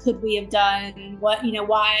 what could we have done? What,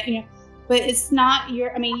 why, but it's not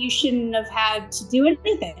you shouldn't have had to do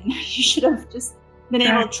anything. You should have just been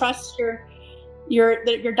able to trust your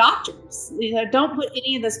doctors. Don't put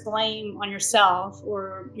any of this blame on yourself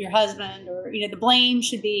or your husband, or, the blame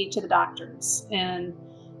should be to the doctors. And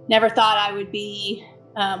never thought I would be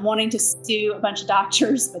wanting to sue a bunch of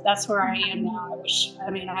doctors, but that's where I am now.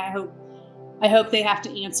 I hope they have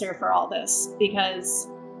to answer for all this, because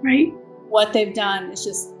what they've done is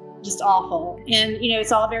just awful. And,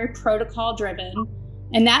 it's all very protocol driven.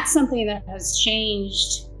 And that's something that has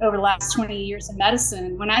changed over the last 20 years in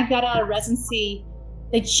medicine. When I got out of residency,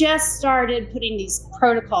 they just started putting these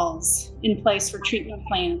protocols in place for treatment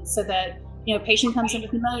plans, so that, patient comes in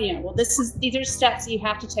with pneumonia. Well, these are steps you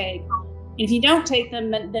have to take. And if you don't take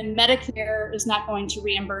them, then Medicare is not going to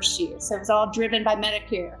reimburse you. So it's all driven by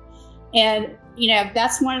Medicare. And,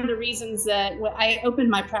 that's one of the reasons that when I opened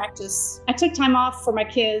my practice, I took time off for my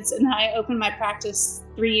kids, and then I opened my practice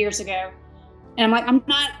 3 years ago. And I'm like, I'm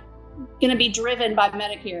not going to be driven by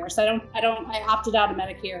Medicare. So I opted out of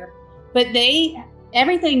Medicare. But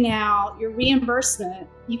everything now, your reimbursement,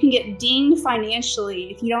 you can get dinged financially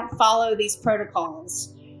if you don't follow these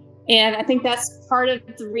protocols. And I think that's part of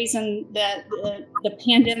the reason that the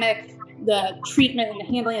pandemic, the treatment and the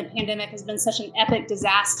handling of the pandemic has been such an epic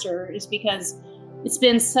disaster, is because it's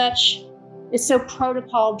so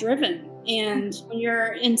protocol driven. And when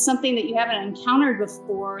you're in something that you haven't encountered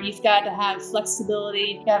before, you've got to have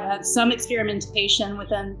flexibility, you've got to have some experimentation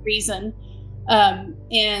within reason.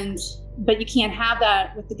 But you can't have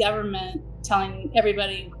that with the government telling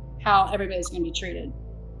everybody how everybody's going to be treated.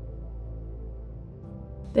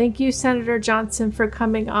 Thank you, Senator Johnson, for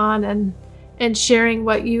coming on and sharing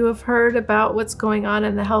what you have heard about what's going on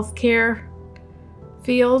in the healthcare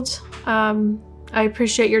field. I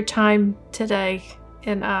appreciate your time today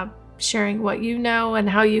and sharing what you know and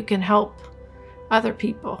how you can help other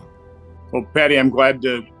people. Well, Patty, I'm glad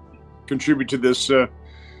to contribute to this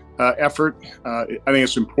effort. I think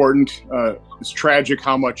it's important. It's tragic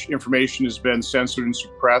how much information has been censored and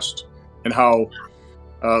suppressed, and how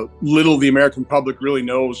little the American public really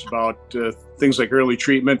knows about things like early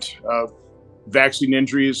treatment, vaccine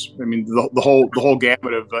injuries. I mean, the whole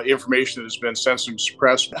gamut of information that has been censored and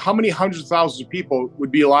suppressed. How many hundreds of thousands of people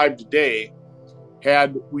would be alive today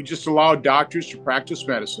had we just allowed doctors to practice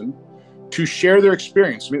medicine, to share their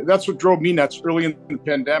experience? I mean, that's what drove me nuts early in the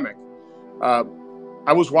pandemic.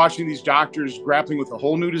 I was watching these doctors grappling with a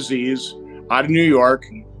whole new disease out of New York,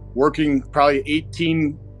 working probably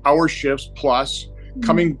 18-hour shifts plus,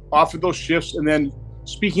 coming off of those shifts and then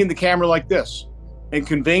speaking in the camera like this and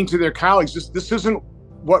conveying to their colleagues, this isn't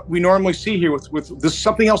what we normally see here with this,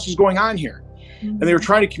 something else is going on here. and they were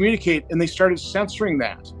trying to communicate, and they started censoring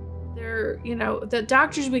that. The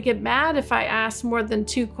doctors would get mad if I asked more than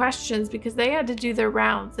 2 questions because they had to do their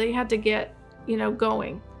rounds. They had to get,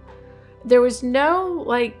 going. There was no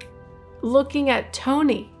looking at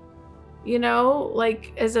Tony, one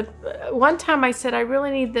time I said, I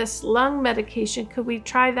really need this lung medication. Could we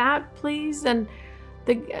try that, please? And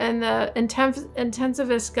the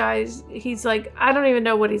intensivist guys, he's like, I don't even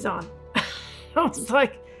know what he's on. I was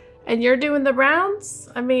like, and you're doing the rounds?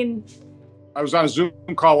 I mean, I was on a Zoom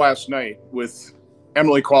call last night with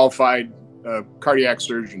eminently qualified cardiac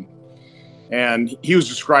surgeon, and he was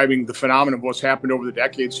describing the phenomenon of what's happened over the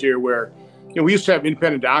decades here, where we used to have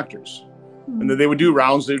independent doctors, and then they would do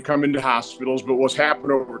rounds. They'd come into hospitals, but what's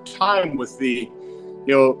happened over time with the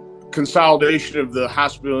consolidation of the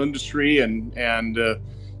hospital industry, and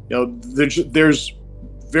there's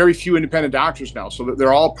very few independent doctors now, so that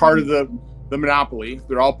they're all part of the monopoly.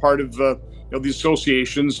 They're all part of the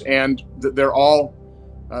associations, and they're all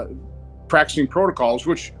practicing protocols,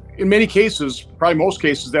 which in many cases, probably most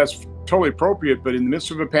cases, that's totally appropriate. But in the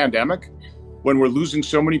midst of a pandemic, when we're losing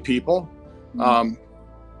so many people,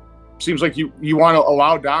 seems like you want to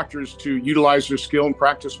allow doctors to utilize their skill and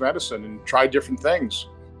practice medicine and try different things.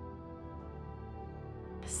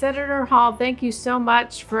 Senator Hall, thank you so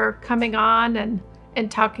much for coming on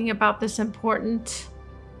and talking about this important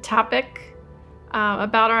topic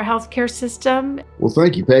about our healthcare system. Well,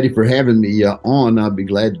 thank you, Patty, for having me on. I'd be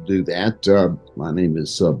glad to do that. My name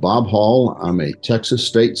is Bob Hall. I'm a Texas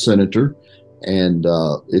state senator, and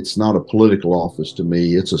it's not a political office to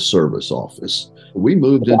me. It's a service office. We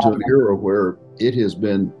moved into an era where it has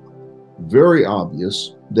been very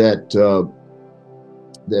obvious that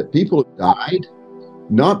that people have died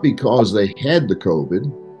not because they had the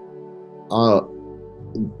COVID.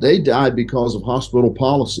 They died because of hospital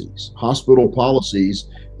policies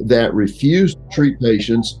that refused to treat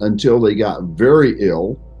patients until they got very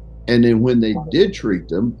ill. And then when they did treat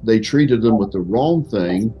them, they treated them with the wrong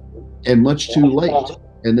thing and much too late,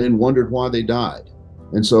 and then wondered why they died.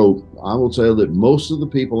 And so I will tell you that most of the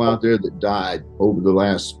people out there that died over the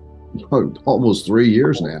last almost 3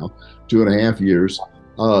 years now, 2.5 years,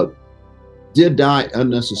 did die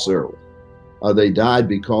unnecessarily. They died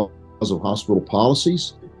because of hospital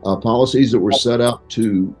policies that were set up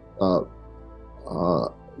to,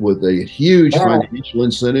 with a huge financial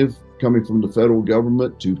incentive coming from the federal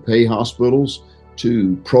government to pay hospitals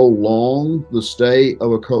to prolong the stay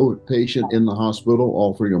of a COVID patient in the hospital,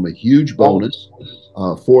 offering them a huge bonus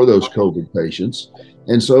for those COVID patients.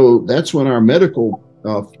 And so that's when our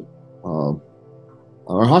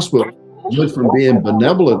hospital went from being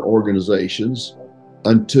benevolent organizations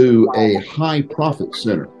into a high profit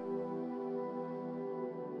center.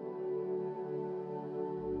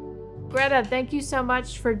 Greta, thank you so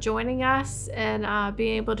much for joining us and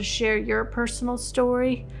being able to share your personal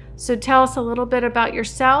story. So tell us a little bit about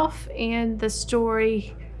yourself and the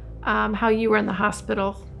story, how you were in the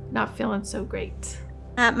hospital, not feeling so great.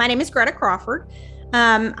 My name is Greta Crawford.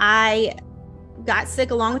 I got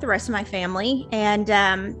sick along with the rest of my family, and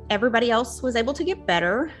everybody else was able to get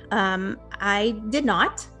better. I did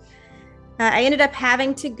not. I ended up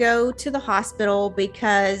having to go to the hospital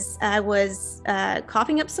because I was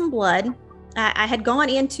coughing up some blood. I had gone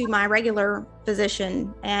into my regular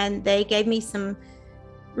physician, and they gave me some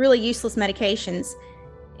really useless medications.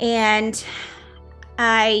 And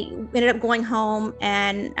I ended up going home,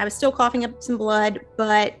 and I was still coughing up some blood,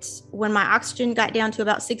 but when my oxygen got down to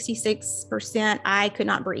about 66%, I could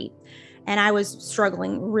not breathe. And I was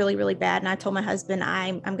struggling really, really bad. And I told my husband,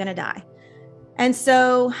 I'm going to die. And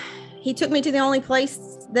so he took me to the only place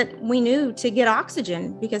that we knew to get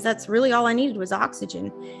oxygen, because that's really all I needed was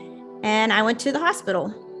oxygen. And I went to the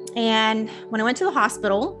hospital. And when I went to the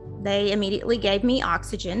hospital, they immediately gave me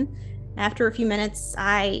oxygen. After a few minutes,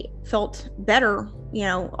 I felt better,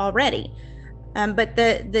 already. But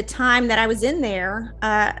the time that I was in there,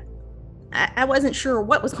 I wasn't sure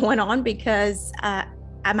what was going on, because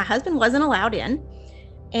my husband wasn't allowed in,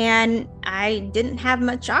 and I didn't have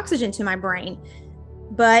much oxygen to my brain.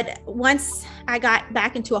 But once I got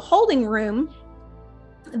back into a holding room,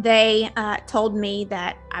 they told me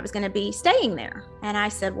that I was going to be staying there. And I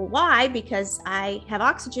said, well, why? Because I have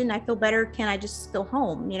oxygen. I feel better. Can I just go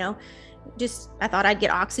home? I thought I'd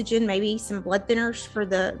get oxygen, maybe some blood thinners for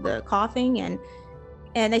the coughing.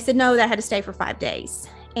 And they said, no, that I had to stay for 5 days.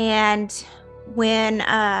 And when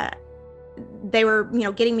they were,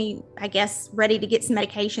 getting me, I guess, ready to get some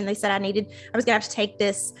medication, they said I was going to have to take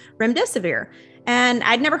this remdesivir. And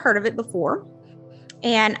I'd never heard of it before.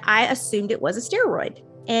 And I assumed it was a steroid.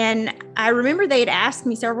 And I remember they had asked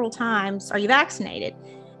me several times, are you vaccinated?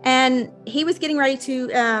 And he was getting ready to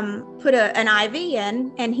put an IV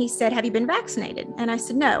in, and he said, "Have you been vaccinated?" And I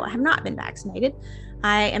said, "No, I have not been vaccinated.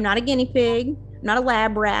 I am not a guinea pig, I'm not a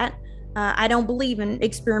lab rat. I don't believe in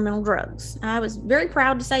experimental drugs." I was very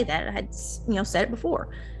proud to say that. I had, said it before.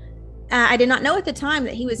 I did not know at the time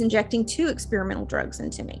that he was injecting 2 experimental drugs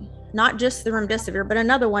into me, not just the remdesivir, but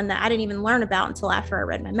another one that I didn't even learn about until after I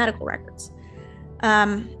read my medical records.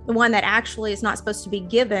 The one that actually is not supposed to be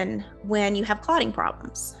given when you have clotting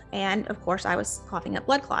problems. And of course, I was coughing up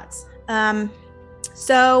blood clots.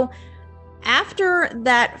 So after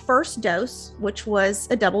that first dose, which was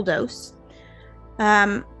a double dose,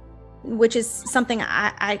 which is something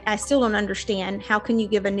I still don't understand. How can you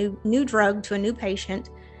give a new drug to a new patient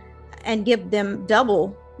and give them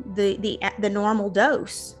double the normal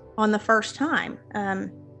dose on the first time?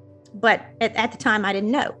 But at the time, I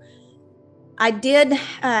didn't know. I did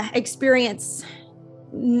experience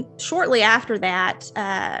shortly after that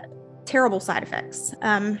terrible side effects.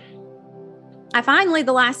 I finally,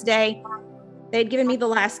 the last day, they'd given me the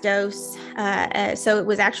last dose. So it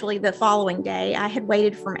was actually the following day. I had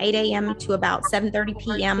waited from 8 a.m. to about 7:30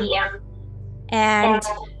 p.m. And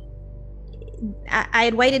I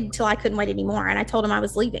had waited until I couldn't wait anymore. And I told him I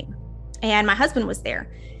was leaving. And my husband was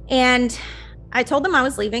there. And I told them I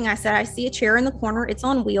was leaving. I said, "I see a chair in the corner. It's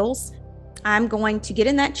on wheels. I'm going to get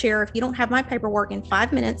in that chair if you don't have my paperwork in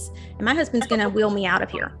 5 minutes, and my husband's going to wheel me out of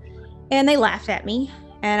here." And they laughed at me.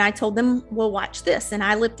 And I told them, "Well, watch this." And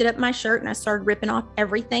I lifted up my shirt and I started ripping off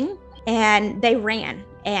everything. And they ran.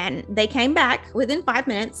 And they came back within 5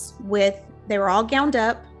 minutes they were all gowned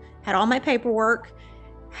up, had all my paperwork,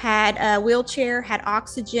 had a wheelchair, had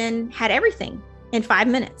oxygen, had everything in 5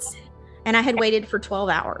 minutes. And I had waited for 12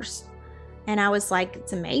 hours. And I was like,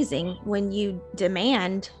 it's amazing when you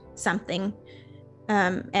demand something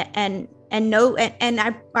and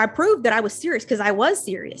I proved that I was serious, because I was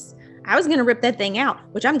serious. I was going to rip that thing out,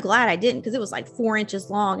 which I'm glad I didn't, because it was like 4 inches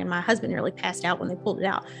long and my husband nearly passed out when they pulled it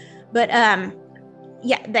out. But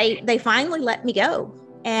yeah, they finally let me go.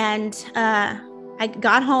 And I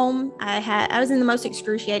got home. I was in the most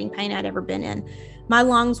excruciating pain I'd ever been in. My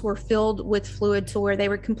lungs were filled with fluid to where they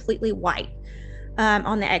were completely white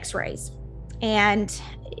on the x-rays. And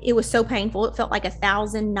it was so painful. It felt like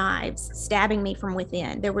 1,000 knives stabbing me from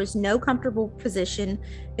within. There was no comfortable position.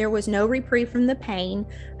 There was no reprieve from the pain.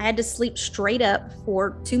 I had to sleep straight up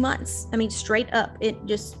for 2 months. I mean, straight up. It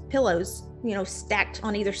just pillows, stacked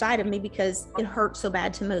on either side of me because it hurt so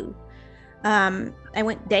bad to move. I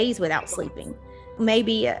went days without sleeping.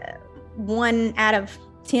 Maybe 1 out of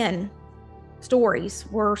 10 stories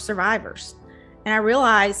were survivors. And I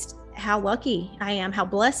realized how lucky I am, how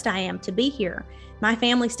blessed I am to be here. My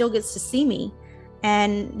family still gets to see me,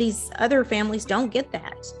 and these other families don't get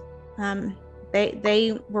that.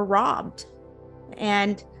 They were robbed,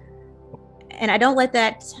 and I don't let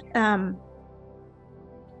that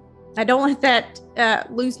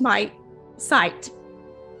lose my sight,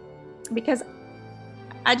 because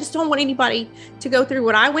I just don't want anybody to go through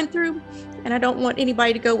what I went through, and I don't want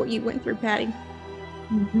anybody to go what you went through, Patty.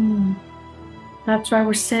 Mm-hmm. That's why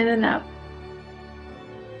we're standing up.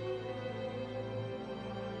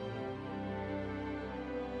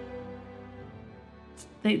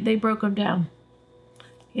 They broke him down.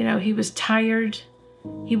 He was tired.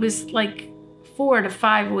 He was like 4 to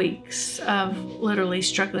 5 weeks of literally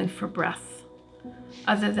struggling for breath,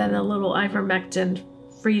 other than a little ivermectin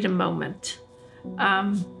freedom moment.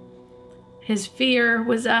 His fear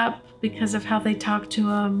was up because of how they talked to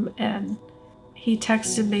him, and he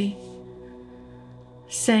texted me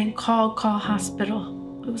saying, call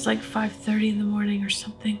hospital. It was like 5:30 in the morning or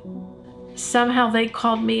something. Somehow they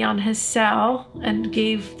called me on his cell and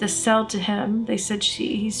gave the cell to him. They said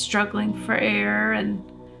he's struggling for air, and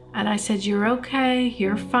I said, "You're okay,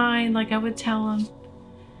 you're fine," like I would tell him.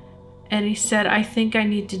 And he said, "I think I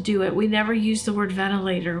need to do it." We never used the word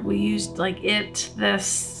ventilator. We used like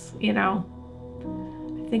this, I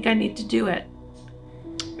think I need to do it.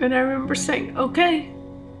 And I remember saying, okay,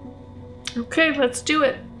 let's do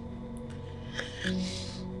it.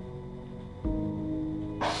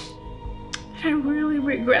 I really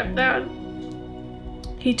regret that.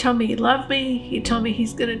 He told me he loved me. He told me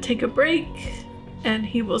he's gonna take a break and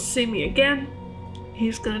he will see me again.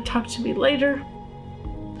 He's gonna talk to me later.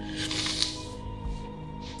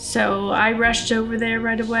 So I rushed over there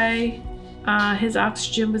right away. His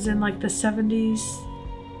oxygen was in like the 70s.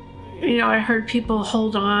 I heard people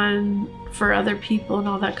hold on for other people and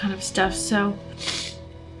all that kind of stuff. So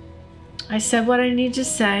I said what I need to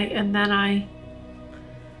say, and then I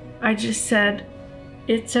just said,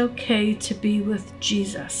 it's okay to be with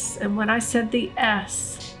Jesus. And when I said the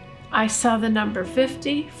S, I saw the number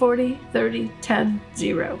 50, 40, 30, 10,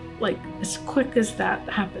 0, like as quick as that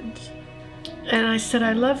happened. And I said,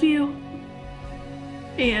 I love you.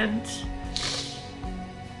 And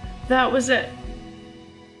that was it.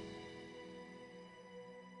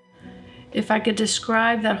 If I could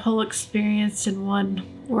describe that whole experience in one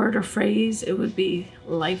word or phrase, it would be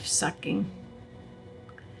life-sucking.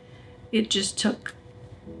 It just took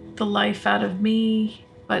the life out of me,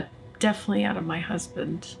 but definitely out of my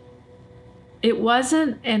husband. It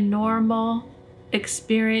wasn't a normal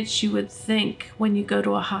experience you would think when you go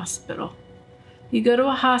to a hospital. You go to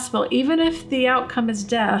a hospital, even if the outcome is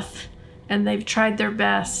death and they've tried their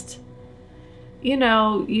best, you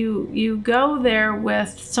know, you go there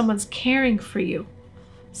with someone's caring for you.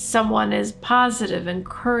 Someone is positive,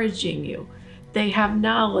 encouraging you. They have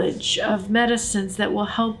knowledge of medicines that will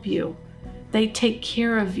help you. They take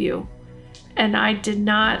care of you. And I did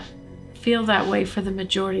not feel that way for the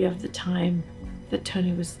majority of the time that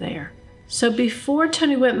Tony was there. So before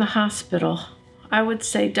Tony went in the hospital, I would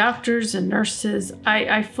say doctors and nurses,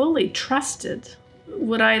 I fully trusted.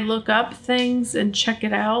 Would I look up things and check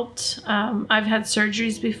it out? I've had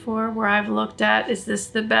surgeries before where I've looked at, is this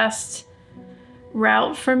the best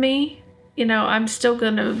route for me? You know, I'm still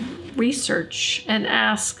going to research and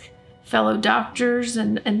ask fellow doctors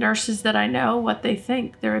and nurses that I know what they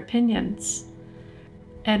think, their opinions.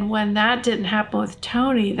 And when that didn't happen with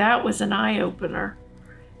Tony, that was an eye-opener.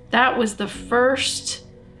 That was the first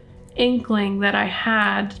inkling that I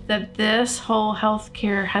had that this whole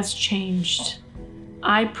healthcare has changed.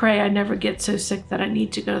 I pray I never get so sick that I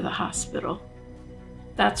need to go to the hospital.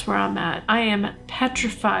 That's where I'm at. I am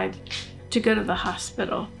petrified to go to the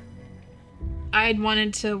hospital. I'd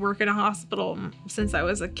wanted to work in a hospital since I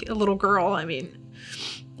was a little girl. I mean,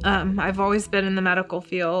 I've always been in the medical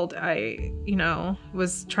field. I,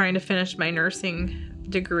 was trying to finish my nursing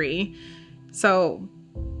degree. So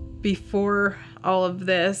before all of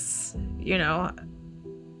this,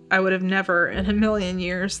 I would have never in a million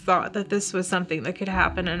years thought that this was something that could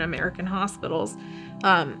happen in American hospitals.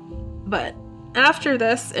 But after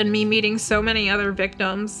this and me meeting so many other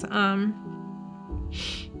victims, I'm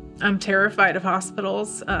terrified of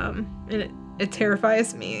hospitals. And it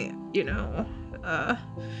terrifies me,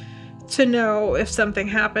 to know if something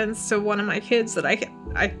happens to one of my kids that I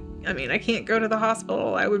can't go to the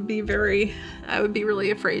hospital. I would be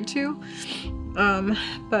really afraid to.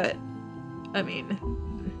 But I mean,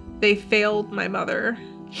 they failed my mother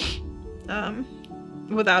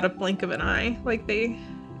without a blink of an eye. Like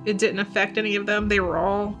it didn't affect any of them. They were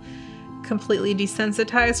all completely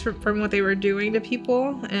desensitized from what they were doing to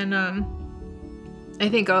people. And I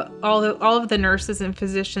think all of the nurses and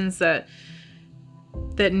physicians that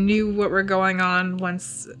knew what were going on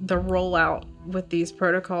once the rollout with these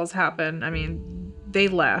protocols happened, I mean, they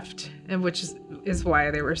left, and which is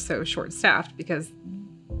why they were so short-staffed, because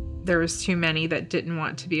there was too many that didn't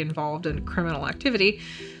want to be involved in criminal activity.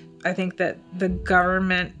 I think that the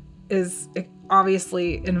government is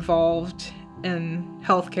obviously involved in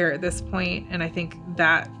healthcare at this point, and I think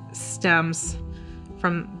that stems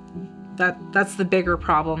from that's the bigger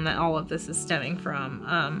problem that all of this is stemming from.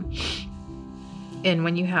 And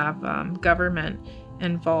when you have government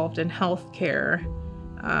involved in healthcare,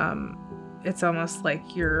 it's almost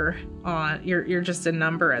like you're just a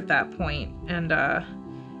number at that point. And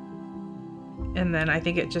then I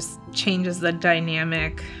think it just changes the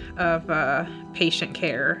dynamic of patient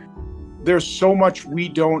care. There's so much we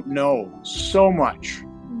don't know, so much.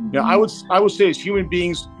 Now, I would say as human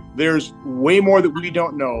beings, there's way more that we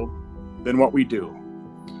don't know than what we do.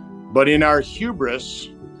 But in our hubris,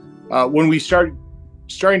 when we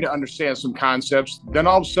starting to understand some concepts, then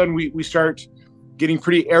all of a sudden we start getting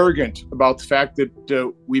pretty arrogant about the fact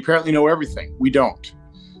that we apparently know everything. We don't.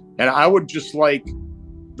 And I would just like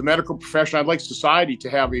the medical profession, I'd like society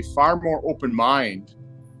to have a far more open mind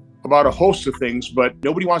about a host of things, but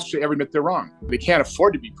nobody wants to ever admit they're wrong. They can't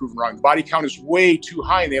afford to be proven wrong. The body count is way too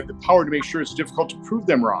high, and they have the power to make sure it's difficult to prove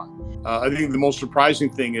them wrong. I think the most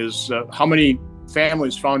surprising thing is how many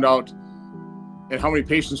families found out and how many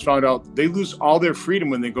patients found out they lose all their freedom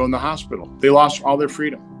when they go in the hospital. They lost all their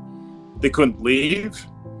freedom. They couldn't leave.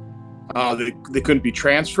 They couldn't be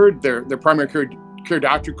transferred. Their primary care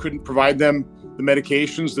doctor couldn't provide them the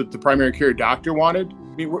medications that the primary care doctor wanted.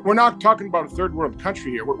 I mean, we're not talking about a third world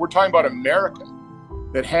country here. We're talking about America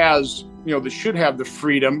that has, that should have the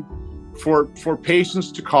freedom for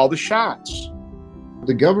patients to call the shots.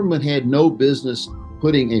 The government had no business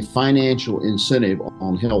putting a financial incentive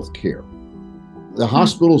on health care. The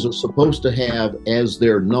hospitals are supposed to have as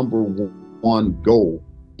their number one goal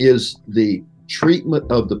is the treatment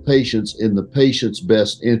of the patients in the patient's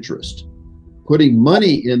best interest. Putting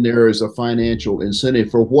money in there as a financial incentive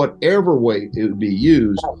for whatever way it would be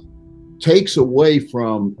used takes away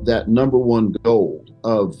from that number one goal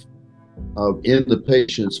of in the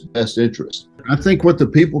patient's best interest. I think what the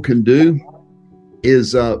people can do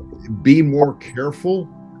is be more careful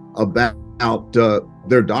about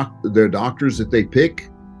their doctors that they pick.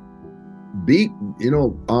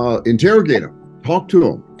 Interrogate them, talk to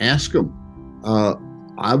them, ask them.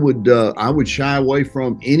 I would shy away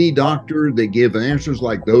from any doctor that give answers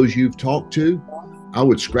like those you've talked to. I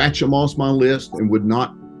would scratch them off my list and would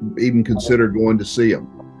not even consider going to see them.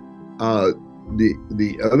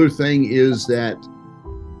 The other thing is that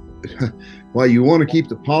while you want to keep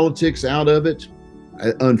the politics out of it,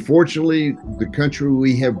 unfortunately, the country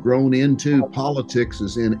we have grown into, politics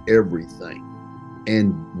is in everything.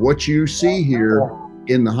 And what you see here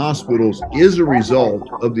in the hospitals is a result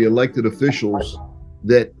of the elected officials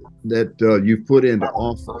that you've put into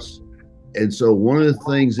office. And so one of the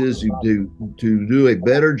things is to do a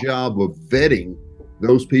better job of vetting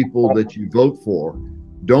those people that you vote for.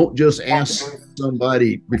 Don't just ask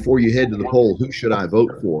somebody before you head to the poll, who should I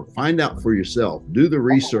vote for? Find out for yourself, do the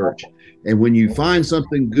research. And when you find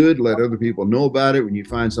something good, let other people know about it. When you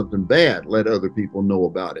find something bad, let other people know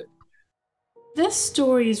about it. This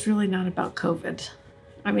story is really not about COVID.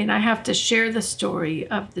 I mean, I have to share the story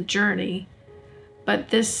of the journey, but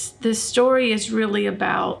this story is really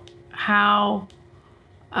about how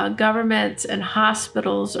governments and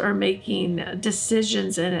hospitals are making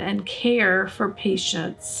decisions and care for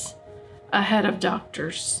patients ahead of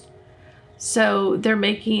doctors. So they're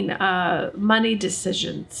making money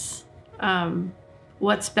decisions,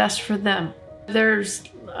 what's best for them. There's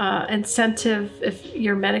incentive if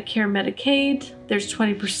you're Medicare, Medicaid, there's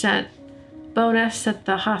 20% bonus that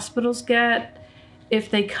the hospitals get. If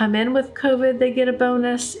they come in with COVID, they get a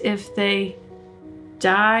bonus. If they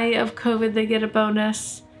die of COVID, they get a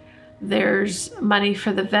bonus. There's money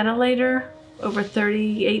for the ventilator, over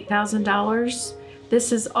 $38,000.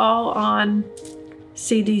 This is all on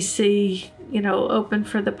CDC, open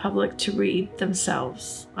for the public to read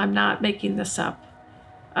themselves. I'm not making this up.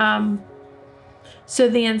 So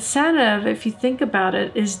the incentive, if you think about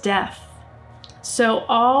it, is death. So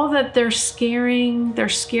all that they're scaring, their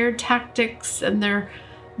scare tactics and their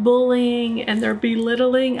bullying and their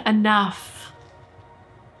belittling, enough.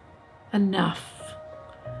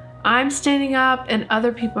 I'm standing up and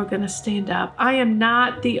other people are going to stand up. I am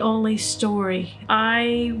not the only story.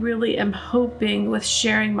 I really am hoping with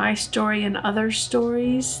sharing my story and other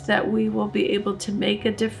stories that we will be able to make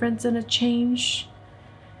a difference and a change.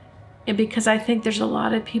 And because I think there's a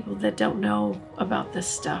lot of people that don't know about this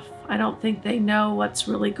stuff. I don't think they know what's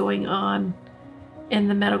really going on in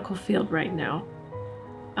the medical field right now.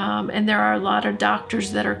 And there are a lot of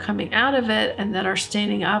doctors that are coming out of it and that are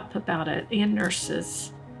standing up about it, and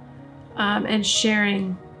nurses, and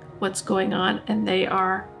sharing what's going on. And they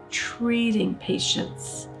are treating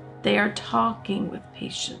patients. They are talking with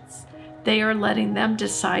patients. They are letting them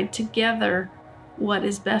decide together what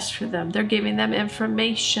is best for them. They're giving them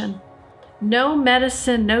information. No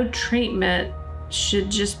medicine, no treatment should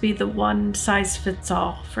just be the one size fits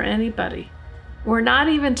all for anybody. We're not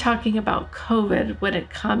even talking about COVID when it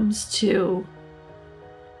comes to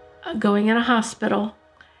going in a hospital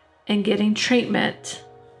and getting treatment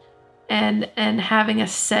and having a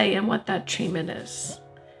say in what that treatment is.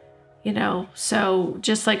 So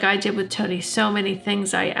just like I did with Tony, so many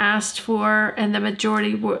things I asked for and the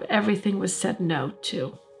majority everything was said no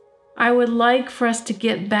to. I would like for us to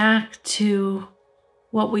get back to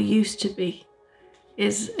what we used to be,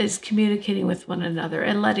 is communicating with one another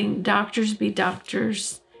and letting doctors be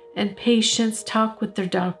doctors and patients talk with their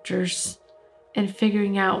doctors and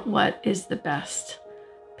figuring out what is the best.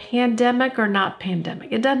 Pandemic or not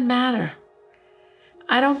pandemic, it doesn't matter.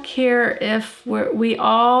 I don't care if we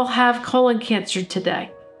all have colon cancer today.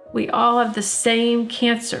 We all have the same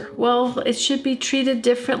cancer. Well, it should be treated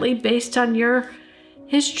differently based on your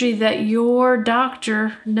history that your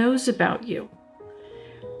doctor knows about you.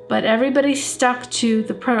 But everybody's stuck to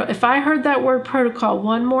the protocol. If I heard that word protocol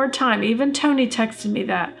one more time, even Tony texted me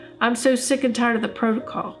that, I'm so sick and tired of the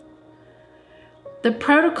protocol. The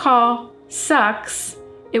protocol sucks.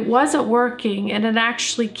 It wasn't working and it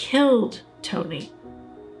actually killed Tony.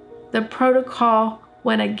 The protocol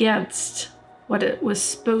went against what it was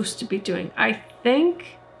supposed to be doing. I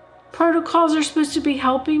think protocols are supposed to be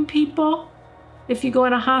helping people if you go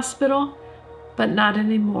in a hospital, but not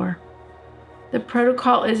anymore. The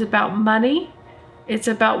protocol is about money. It's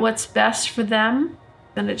about what's best for them.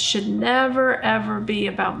 And it should never, ever be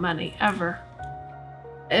about money, ever.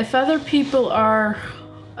 If other people are,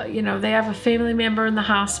 they have a family member in the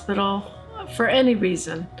hospital for any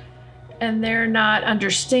reason, and they're not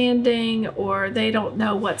understanding or they don't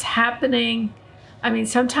know what's happening, I mean,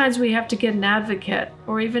 sometimes we have to get an advocate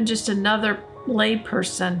or even just another lay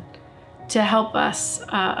person to help us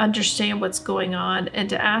understand what's going on and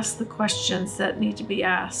to ask the questions that need to be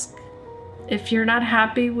asked. If you're not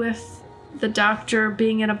happy with the doctor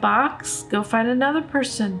being in a box, go find another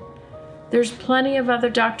person. There's plenty of other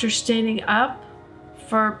doctors standing up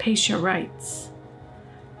for patient rights.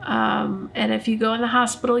 And if you go in the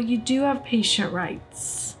hospital, you do have patient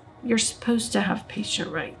rights. You're supposed to have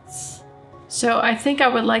patient rights. So I think I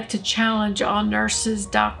would like to challenge all nurses,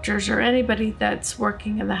 doctors, or anybody that's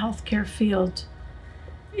working in the healthcare field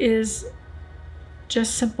is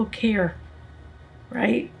just simple care,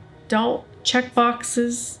 right? Don't check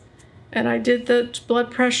boxes. And I did the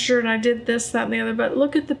blood pressure and I did this, that, and the other, but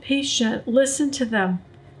look at the patient, listen to them.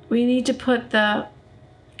 We need to put the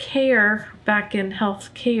care back in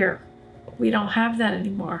health care. We don't have that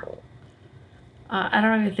anymore. I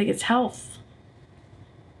don't even think it's health.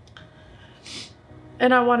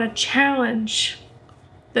 And I want to challenge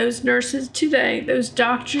those nurses today, those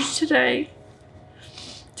doctors today,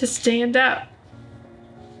 to stand up,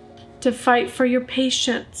 to fight for your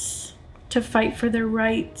patients, to fight for their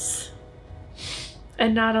rights,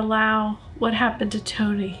 and not allow what happened to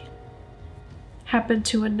Tony happen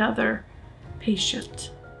to another patient.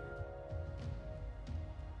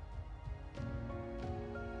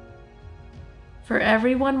 For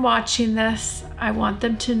everyone watching this, I want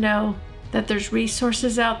them to know that there's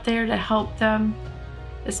resources out there to help them,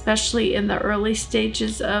 especially in the early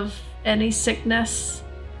stages of any sickness.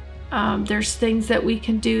 There's things that we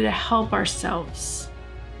can do to help ourselves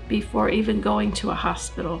before even going to a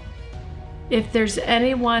hospital. If there's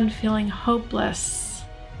anyone feeling hopeless,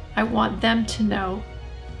 I want them to know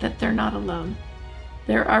that they're not alone.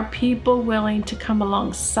 There are people willing to come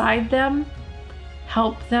alongside them,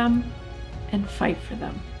 help them, and fight for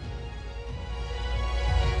them.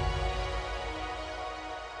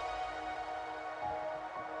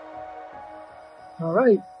 All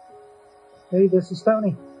right. Hey, this is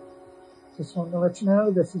Tony. Just wanted to let you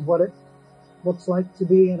know this is what it looks like to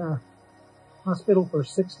be in a hospital for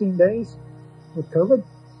 16 days with COVID.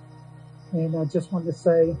 And I just wanted to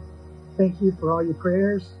say thank you for all your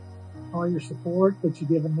prayers, all your support that you've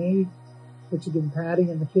given me, that you've given Patty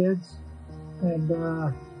and the kids.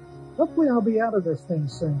 And hopefully I'll be out of this thing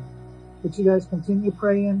soon. But you guys continue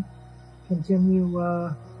praying,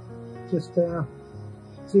 continue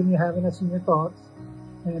continue having us in your thoughts.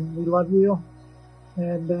 And we love you.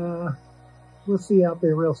 And we'll see you out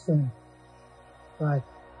there real soon. Bye.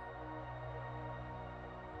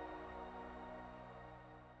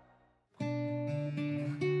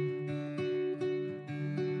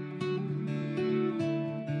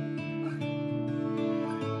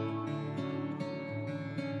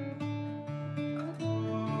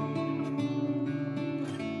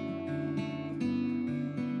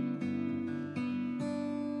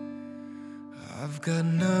 I've got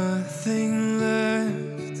nothing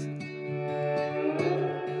left,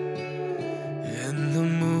 and the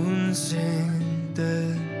moon's in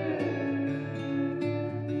dead,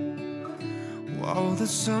 while the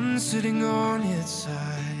sun's sitting on its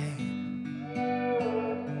side.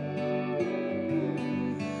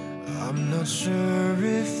 I'm not sure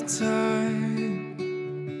if time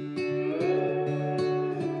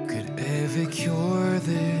could ever cure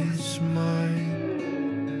this mind.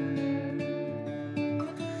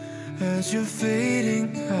 As you're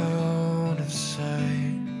fading out of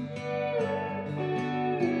sight,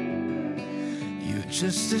 you're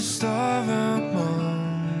just a star among